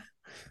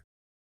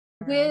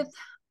 With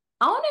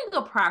owning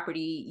a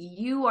property,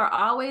 you are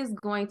always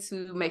going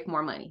to make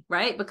more money,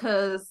 right?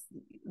 Because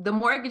the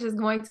mortgage is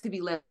going to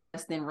be less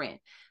than rent.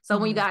 So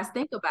when you guys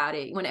think about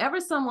it, whenever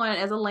someone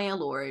as a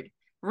landlord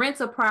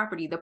rents a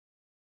property, the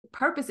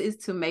purpose is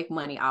to make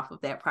money off of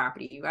that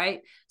property,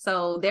 right?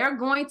 So they're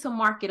going to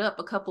mark it up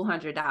a couple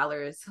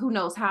 $100, who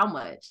knows how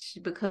much,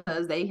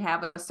 because they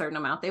have a certain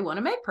amount they want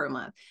to make per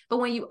month. But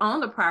when you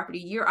own the property,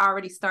 you're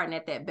already starting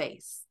at that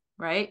base,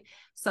 right?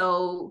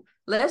 So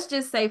let's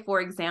just say, for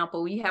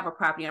example, you have a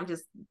property. I'm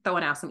just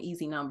throwing out some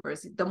easy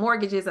numbers. The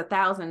mortgage is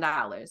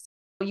 $1,000.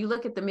 When you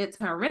look at the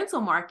midterm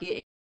rental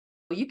market,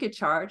 you could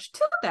charge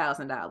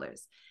 $2,000.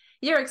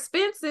 Your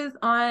expenses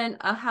on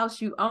a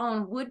house you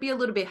own would be a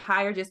little bit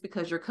higher just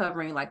because you're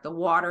covering like the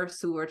water,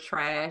 sewer,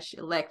 trash,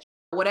 electric,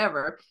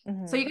 whatever.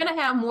 So you're going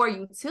to have more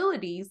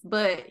utilities,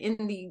 but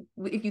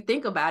if you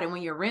think about it,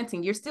 when you're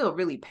renting, you're still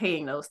really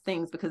paying those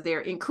things because they're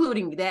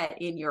including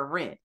that in your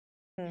rent.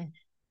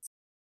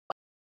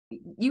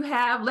 You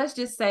have, let's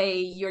just say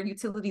your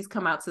utilities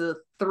come out to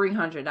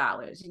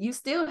 $300. You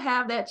still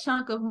have that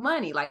chunk of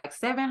money, like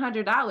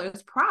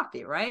 $700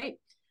 profit, right?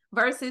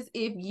 Versus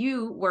if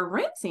you were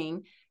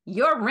renting,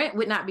 your rent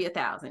would not be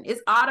 $1,000.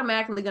 It's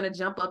automatically going to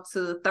jump up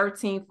to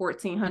 $1,300,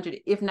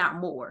 $1,400, if not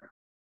more.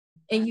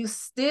 And you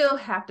still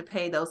have to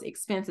pay those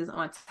expenses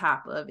on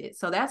top of it.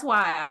 So that's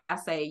why I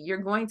say you're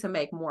going to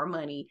make more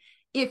money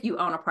if you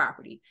own a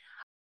property.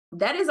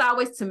 That is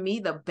always, to me,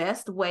 the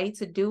best way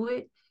to do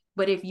it.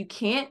 But if you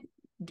can't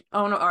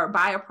own or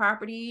buy a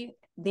property,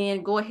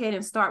 then go ahead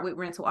and start with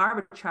rental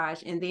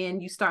arbitrage, and then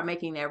you start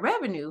making that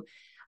revenue,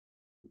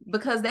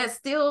 because that's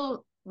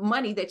still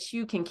money that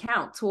you can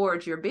count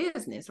towards your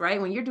business,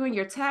 right? When you're doing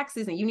your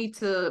taxes and you need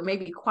to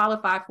maybe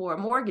qualify for a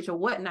mortgage or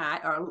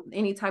whatnot, or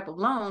any type of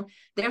loan,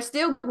 they're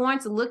still going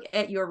to look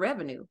at your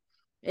revenue,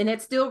 and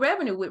it's still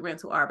revenue with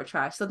rental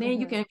arbitrage. So then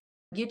you can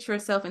get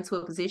yourself into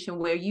a position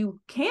where you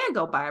can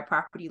go buy a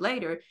property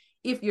later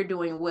if you're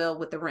doing well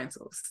with the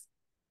rentals.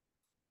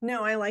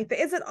 No, I like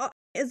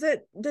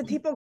that. Do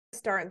people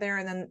start there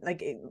and then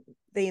like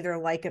they either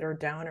like it or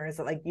don't, or is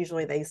it like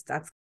usually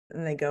that's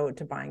and they go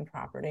to buying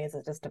properties?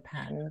 It just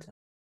depends.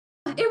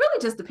 It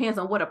really just depends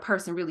on what a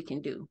person really can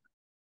do.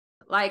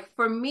 Like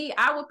for me,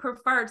 I would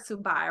prefer to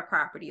buy a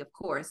property, of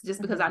course,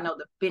 just because I know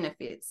the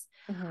benefits.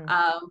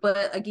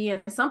 But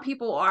again, some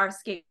people are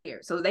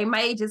scared. So they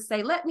may just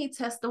say, let me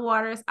test the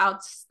waters.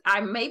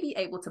 I may be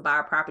able to buy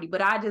a property,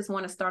 but I just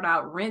want to start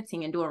out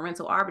renting and doing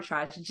rental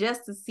arbitrage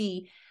just to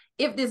see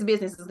if this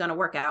business is going to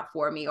work out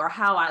for me or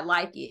how I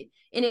like it.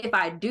 And if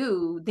I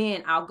do,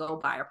 then I'll go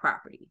buy a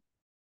property.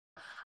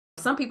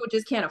 Some people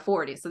just can't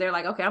afford it. So they're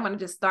like, okay, I'm going to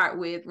just start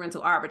with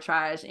rental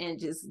arbitrage and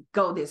just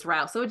go this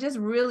route. So it just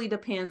really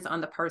depends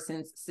on the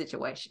person's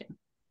situation.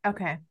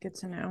 Okay, good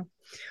to know.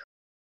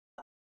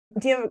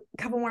 Do you have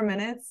a couple more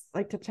minutes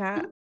to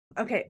chat?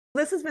 Okay,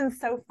 this has been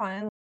so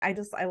fun.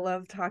 I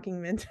love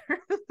talking midterm.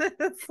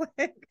 It's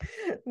like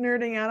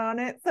nerding out on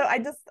it. So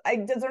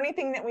is there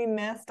anything that we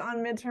missed on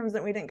midterms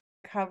that we didn't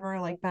cover,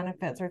 like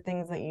benefits or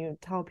things that you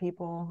tell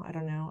people? I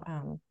don't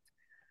know.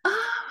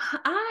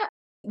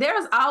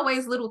 There's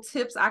always little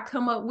tips I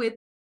come up with.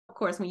 Of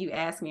course, when you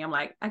ask me, I'm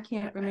like, I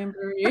can't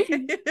remember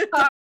it.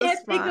 I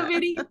can't think of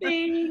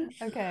anything.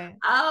 Okay.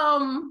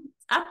 I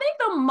think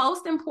the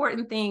most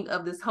important thing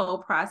of this whole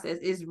process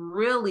is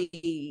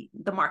really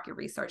the market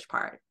research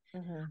part.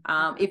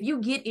 If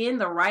you get in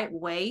the right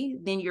way,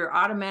 then you're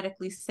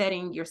automatically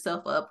setting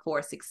yourself up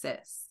for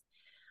success.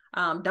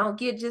 Don't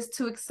get just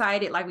too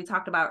excited, like we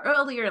talked about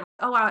earlier. Like,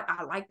 oh,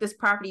 I like this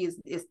property,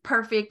 is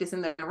perfect, it's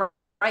in the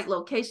right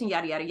location,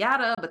 yada yada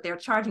yada, but they're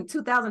charging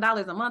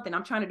 $2,000 a month, and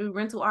I'm trying to do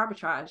rental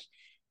arbitrage.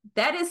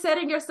 That is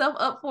setting yourself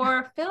up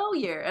for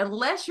failure.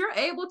 Unless you're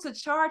able to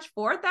charge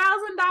 $4,000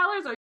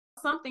 or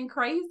something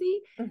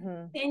crazy,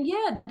 then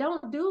yeah,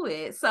 don't do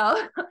it. So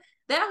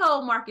that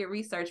whole market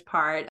research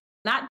part,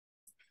 not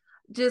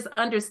just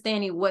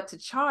understanding what to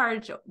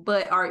charge,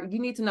 but you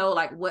need to know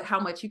how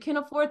much you can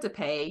afford to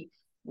pay,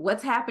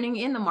 what's happening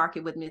in the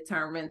market with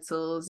midterm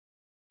rentals,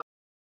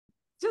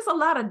 just a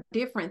lot of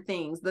different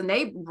things,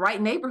 the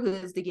right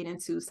neighborhoods to get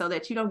into, so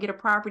that you don't get a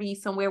property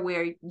somewhere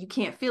where you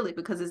can't feel it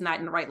because it's not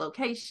in the right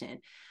location.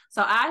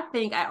 So I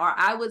think, or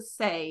I would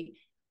say,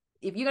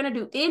 if you're going to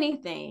do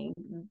anything,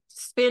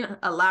 spend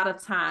a lot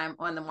of time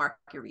on the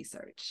market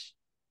research.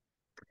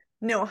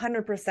 No,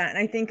 100%. And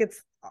I think in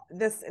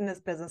this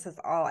business is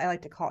all, I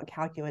like to call it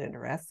calculated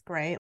risk,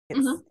 right?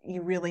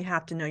 You really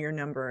have to know your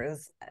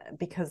numbers,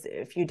 because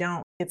if you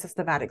don't, it's just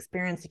a bad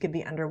experience. You could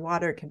be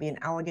underwater. It could be an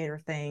alligator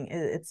thing.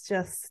 It's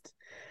just,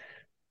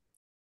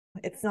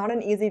 It's not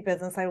an easy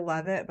business. I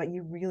love it, but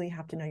you really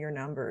have to know your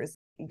numbers.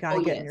 You got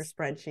to get in your yes.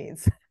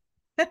 spreadsheets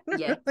and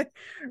Yes. really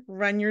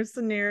run your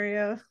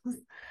scenarios.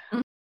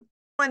 Mhm.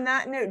 On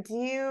that note, do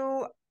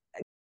you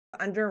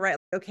underwrite,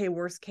 okay,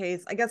 worst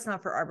case, I guess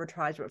not for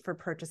arbitrage, but for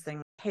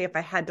purchasing, hey, if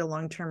I had to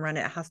long-term run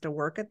it, it has to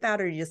work at that,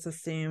 or you just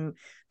assume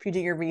if you do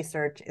your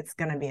research, it's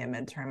going to be a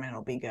midterm and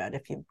it'll be good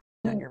if you've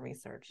done your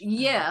research?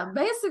 Yeah,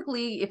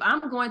 basically, if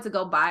I'm going to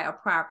go buy a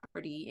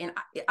property and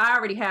I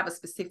already have a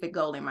specific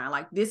goal in mind,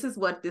 like this is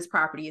what this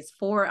property is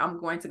for, I'm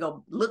going to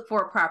go look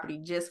for a property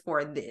just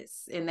for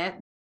this. And that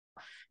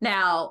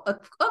now,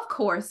 of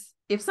course,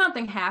 if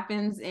something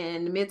happens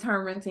and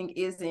midterm renting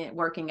isn't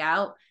working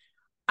out,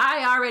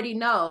 I already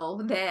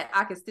know that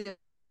I can still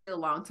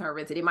long-term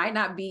rent it. It might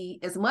not be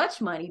as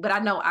much money, but I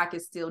know I can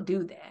still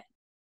do that.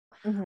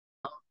 Mm-hmm.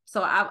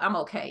 So I'm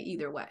okay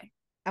either way.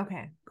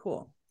 Okay,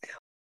 cool.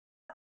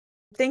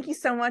 Thank you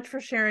so much for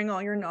sharing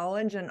all your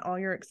knowledge and all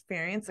your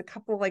experience. A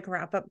couple like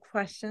wrap-up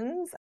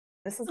questions.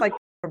 This is like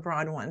a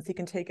broad one, so you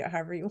can take it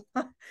however you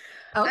want.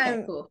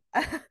 Okay, cool.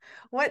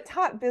 What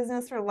top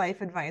business or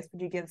life advice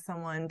would you give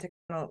someone to,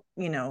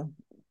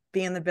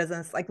 be in the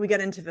business? Like we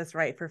get into this,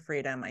 right, for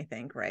freedom, I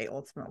think, right,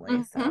 ultimately.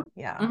 Mm-hmm. So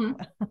yeah.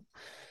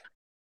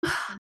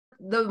 Mm-hmm.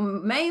 The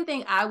main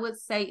thing I would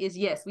say is,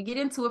 yes, we get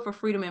into it for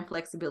freedom and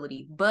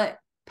flexibility, but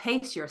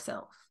pace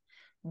yourself.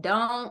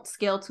 Don't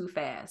scale too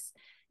fast.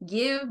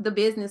 Give the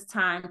business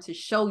time to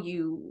show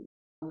you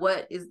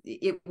what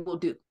it will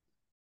do.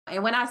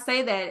 And when I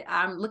say that,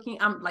 I'm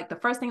like, the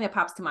first thing that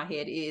pops to my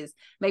head is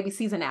maybe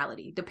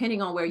seasonality,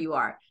 depending on where you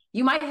are.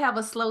 You might have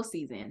a slow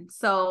season.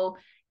 So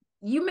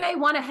you may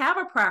want to have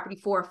a property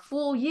for a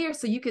full year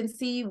so you can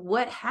see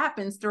what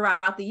happens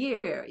throughout the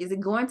year. Is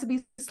it going to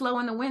be slow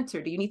in the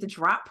winter? Do you need to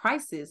drop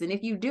prices? And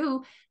if you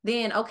do,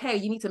 then okay,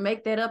 you need to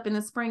make that up in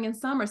the spring and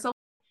summer. So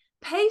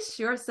pace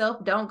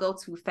yourself. Don't go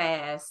too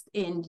fast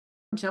in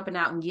jumping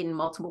out and getting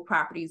multiple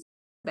properties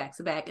back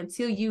to back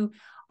until you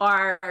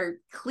are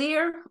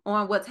clear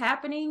on what's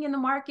happening in the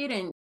market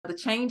and the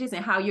changes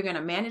and how you're going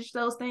to manage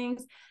those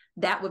things.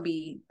 That would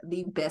be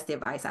the best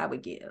advice I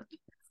would give.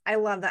 I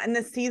love that. And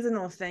the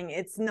seasonal thing,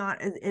 it's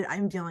not,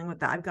 I'm dealing with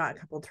that. I've got a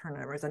couple of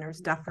turnovers, and there's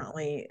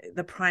definitely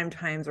the prime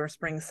times or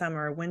spring,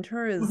 summer,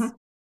 winter is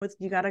what's,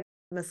 you got to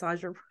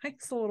massage your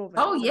price a little bit.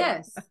 Oh,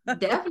 yes,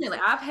 definitely.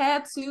 I've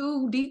had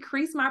to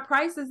decrease my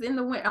prices in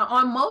the winter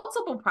on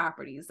multiple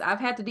properties.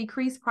 I've had to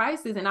decrease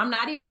prices, and I'm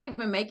not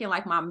even making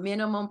like my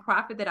minimum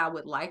profit that I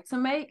would like to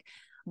make.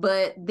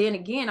 But then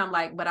again, I'm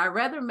like, but I'd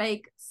rather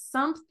make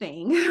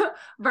something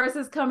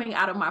versus coming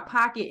out of my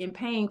pocket and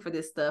paying for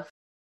this stuff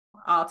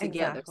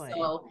altogether. Exactly.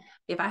 So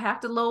if I have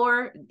to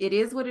lower, it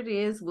is what it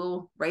is.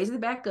 We'll raise it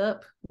back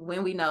up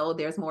when we know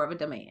there's more of a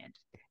demand.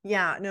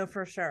 Yeah, no,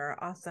 for sure.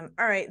 Awesome.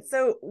 All right.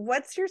 So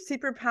what's your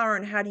superpower,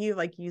 and how do you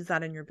like use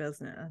that in your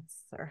business,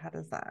 or how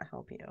does that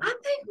help you? I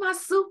think my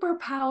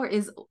superpower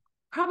is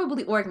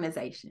probably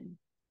organization.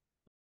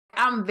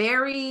 I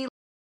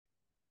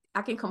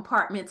can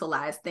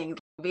compartmentalize things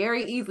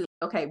very easily.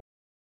 Okay,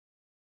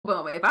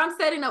 boom. If I'm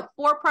setting up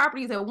 4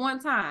 properties at one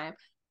time,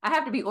 I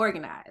have to be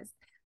organized.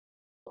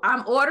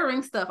 I'm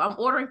ordering stuff. I'm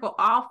ordering for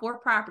all 4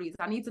 properties.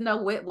 I need to know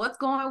what's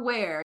going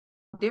where,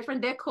 different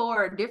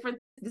decor, different.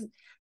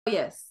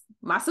 Yes,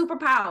 my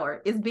superpower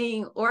is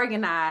being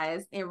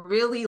organized and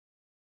really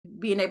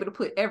being able to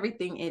put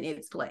everything in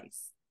its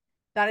place.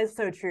 That is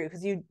so true,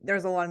 because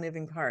there's a lot of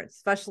moving parts,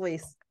 especially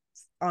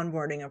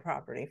onboarding a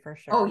property, for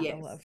sure. Oh,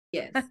 yes.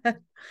 Yes.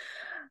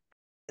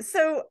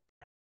 So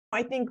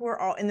I think we're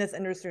all in this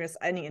industry,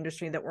 any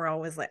industry, that we're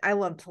always like, I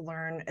love to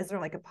learn. Is there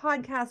like a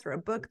podcast or a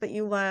book that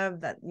you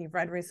love that you've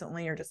read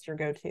recently, or just your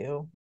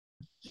go-to?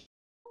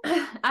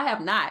 I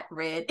have not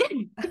read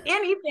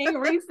anything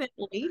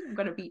recently. I'm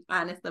going to be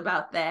honest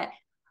about that.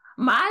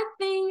 My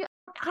thing,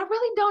 I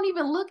really don't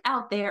even look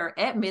out there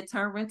at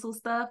midterm rental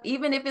stuff,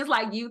 even if it's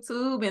like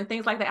YouTube and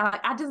things like that.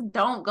 I just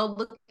don't go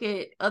look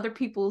at other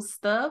people's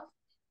stuff.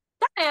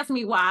 Don't ask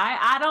me why.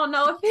 I don't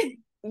know if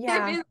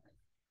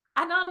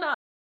I don't know.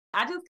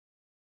 I just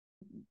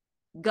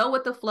go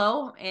with the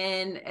flow.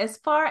 And as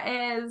far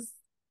as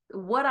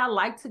what I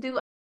like to do,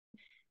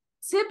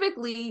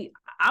 typically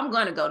I'm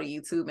going to go to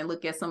YouTube and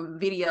look at some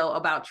video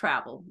about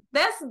travel.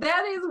 That's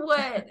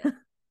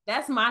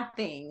my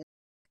thing.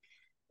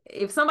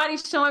 If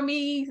somebody's showing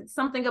me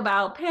something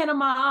about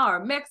Panama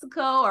or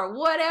Mexico or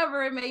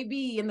whatever it may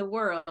be in the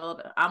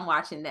world, I'm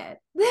watching that.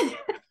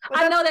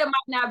 I know that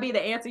might not be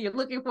the answer you're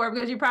looking for,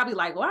 because you're probably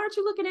like, why aren't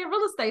you looking at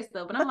real estate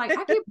stuff? And I'm like,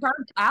 I get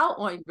burnt out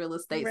on real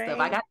estate stuff.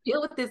 I got to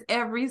deal with this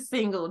every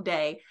single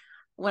day.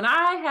 When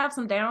I have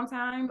some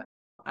downtime,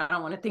 I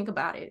don't want to think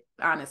about it,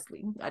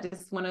 honestly. I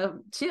just want to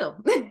chill.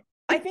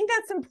 I think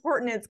that's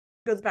important. It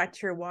goes back to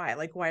your why.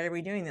 Like, why are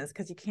we doing this?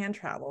 Because you can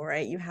travel,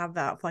 right? You have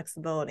that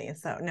flexibility.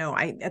 So no,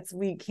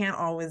 we can't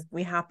always,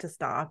 we have to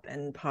stop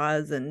and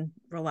pause and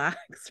relax.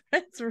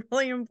 Right? It's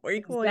really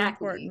equally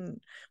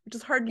important, which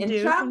is hard to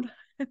do sometimes.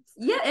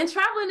 Yeah, and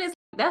traveling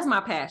that's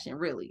my passion,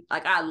 really.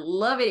 Like, I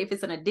love it. If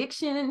it's an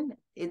addiction,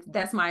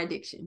 that's my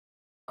addiction.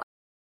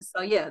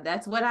 So yeah,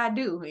 that's what I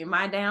do in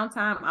my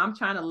downtime. I'm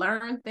trying to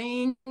learn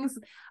things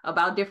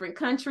about different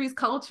countries,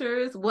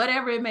 cultures,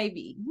 whatever it may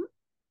be.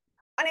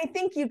 And I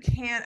think you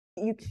can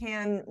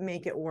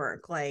make it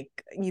work. Like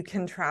you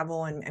can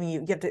travel, and I mean,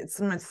 you get to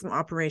sometimes some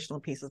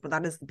operational pieces, but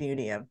that is the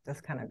beauty of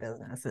this kind of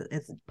business.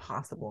 It's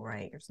possible,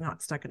 right? You're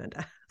not stuck at a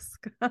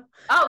desk.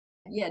 Oh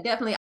yeah,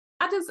 definitely.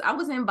 I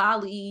was in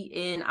Bali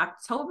in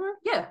October.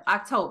 Yeah,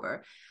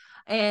 October.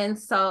 And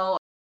so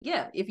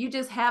yeah, if you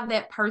just have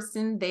that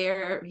person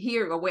there,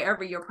 here or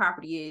wherever your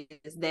property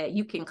is, that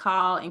you can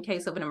call in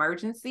case of an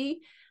emergency,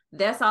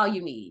 that's all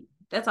you need.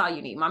 That's all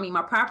you need. I mean,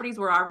 my properties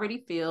were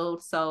already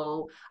filled.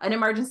 So an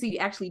emergency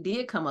actually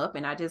did come up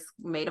and I just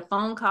made a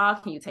phone call.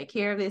 Can you take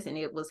care of this? And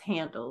it was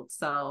handled.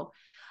 So,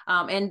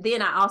 and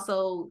then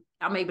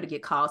I'm able to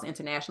get calls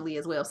internationally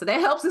as well. So that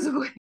helps as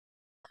well.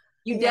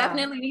 You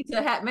definitely need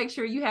to make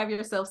sure you have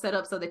yourself set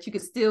up so that you can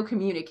still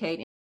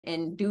communicate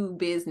and do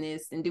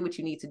business and do what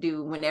you need to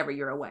do whenever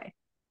you're away.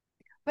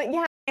 But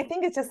yeah, I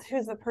think it's just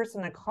who's the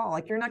person to call.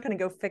 Like you're not going to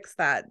go fix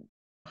that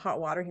hot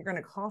water. You're going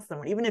to call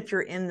someone, even if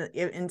you're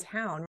in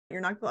town.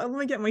 You're not going, let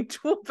me get my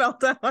tool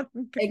belt out.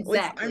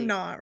 Exactly. I'm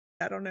not.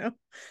 I don't know.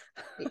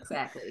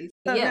 Exactly.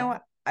 So, yeah. No,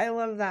 I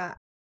love that.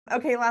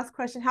 Okay, last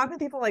question. How can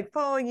people like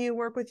follow you,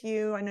 work with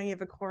you? I know you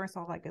have a course,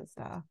 all that good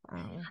stuff.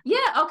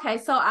 Yeah. Okay.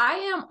 So I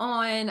am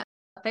on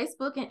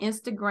Facebook and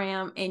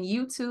Instagram and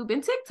YouTube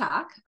and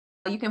TikTok.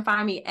 You can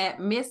find me at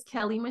Ms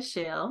Kellie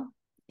Michele,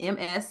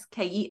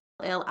 MsKellie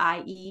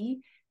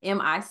Michele.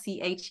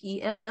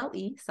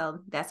 So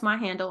that's my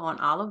handle on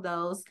all of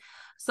those.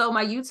 So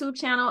my YouTube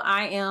channel,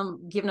 I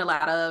am giving a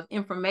lot of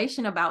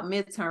information about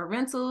midterm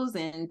rentals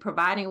and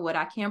providing what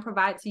I can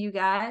provide to you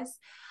guys.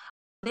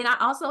 Then I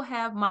also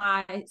have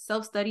my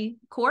self-study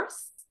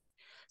course.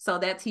 So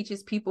that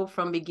teaches people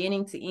from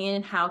beginning to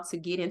end how to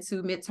get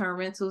into midterm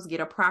rentals,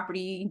 get a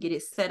property, get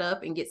it set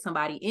up and get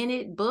somebody in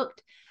it,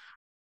 booked.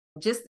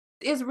 Just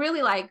it's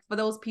really like for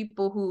those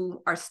people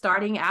who are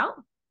starting out,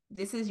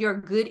 this is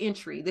your good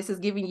entry. This is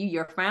giving you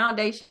your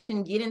foundation,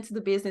 get into the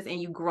business and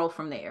you grow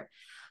from there.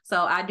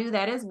 So I do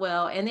that as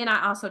well. And then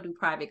I also do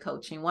private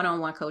coaching,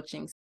 one-on-one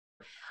coaching.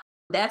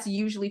 That's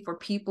usually for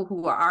people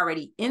who are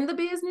already in the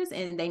business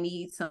and they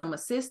need some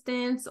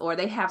assistance or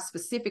they have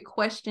specific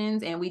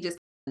questions and we just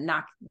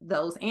knock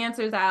those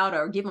answers out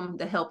or give them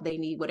the help they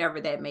need,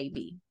 whatever that may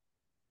be.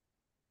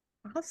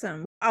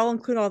 Awesome. I'll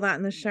include all that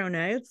in the show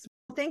notes.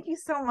 Thank you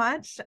so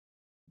much.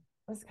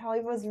 Ms. Kellie,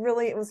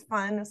 it was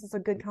fun. This was a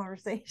good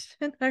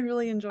conversation. I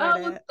really enjoyed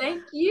it.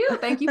 Thank you.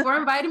 Thank you for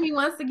inviting me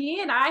once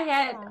again. I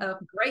had a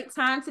great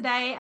time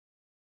today.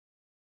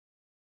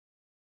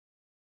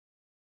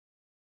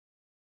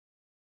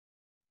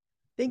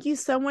 Thank you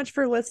so much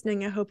for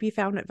listening. I hope you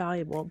found it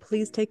valuable.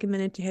 Please take a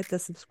minute to hit the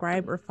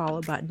subscribe or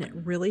follow button. It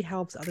really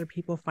helps other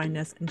people find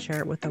us and share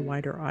it with a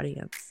wider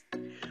audience.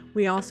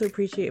 We also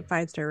appreciate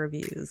 5-star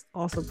reviews.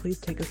 Also, please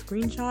take a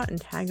screenshot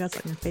and tag us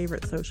on your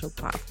favorite social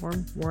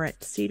platform. We're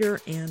at Cedar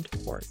and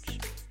Porch.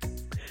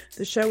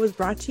 The show is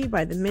brought to you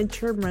by the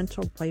Midterm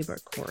Rental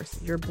Playbook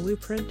course, your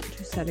blueprint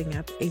to setting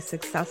up a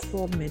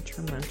successful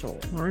midterm rental.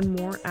 Learn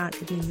more at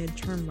the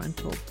Midterm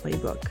Rental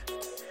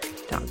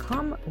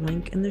Playbook.com,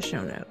 link in the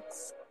show notes.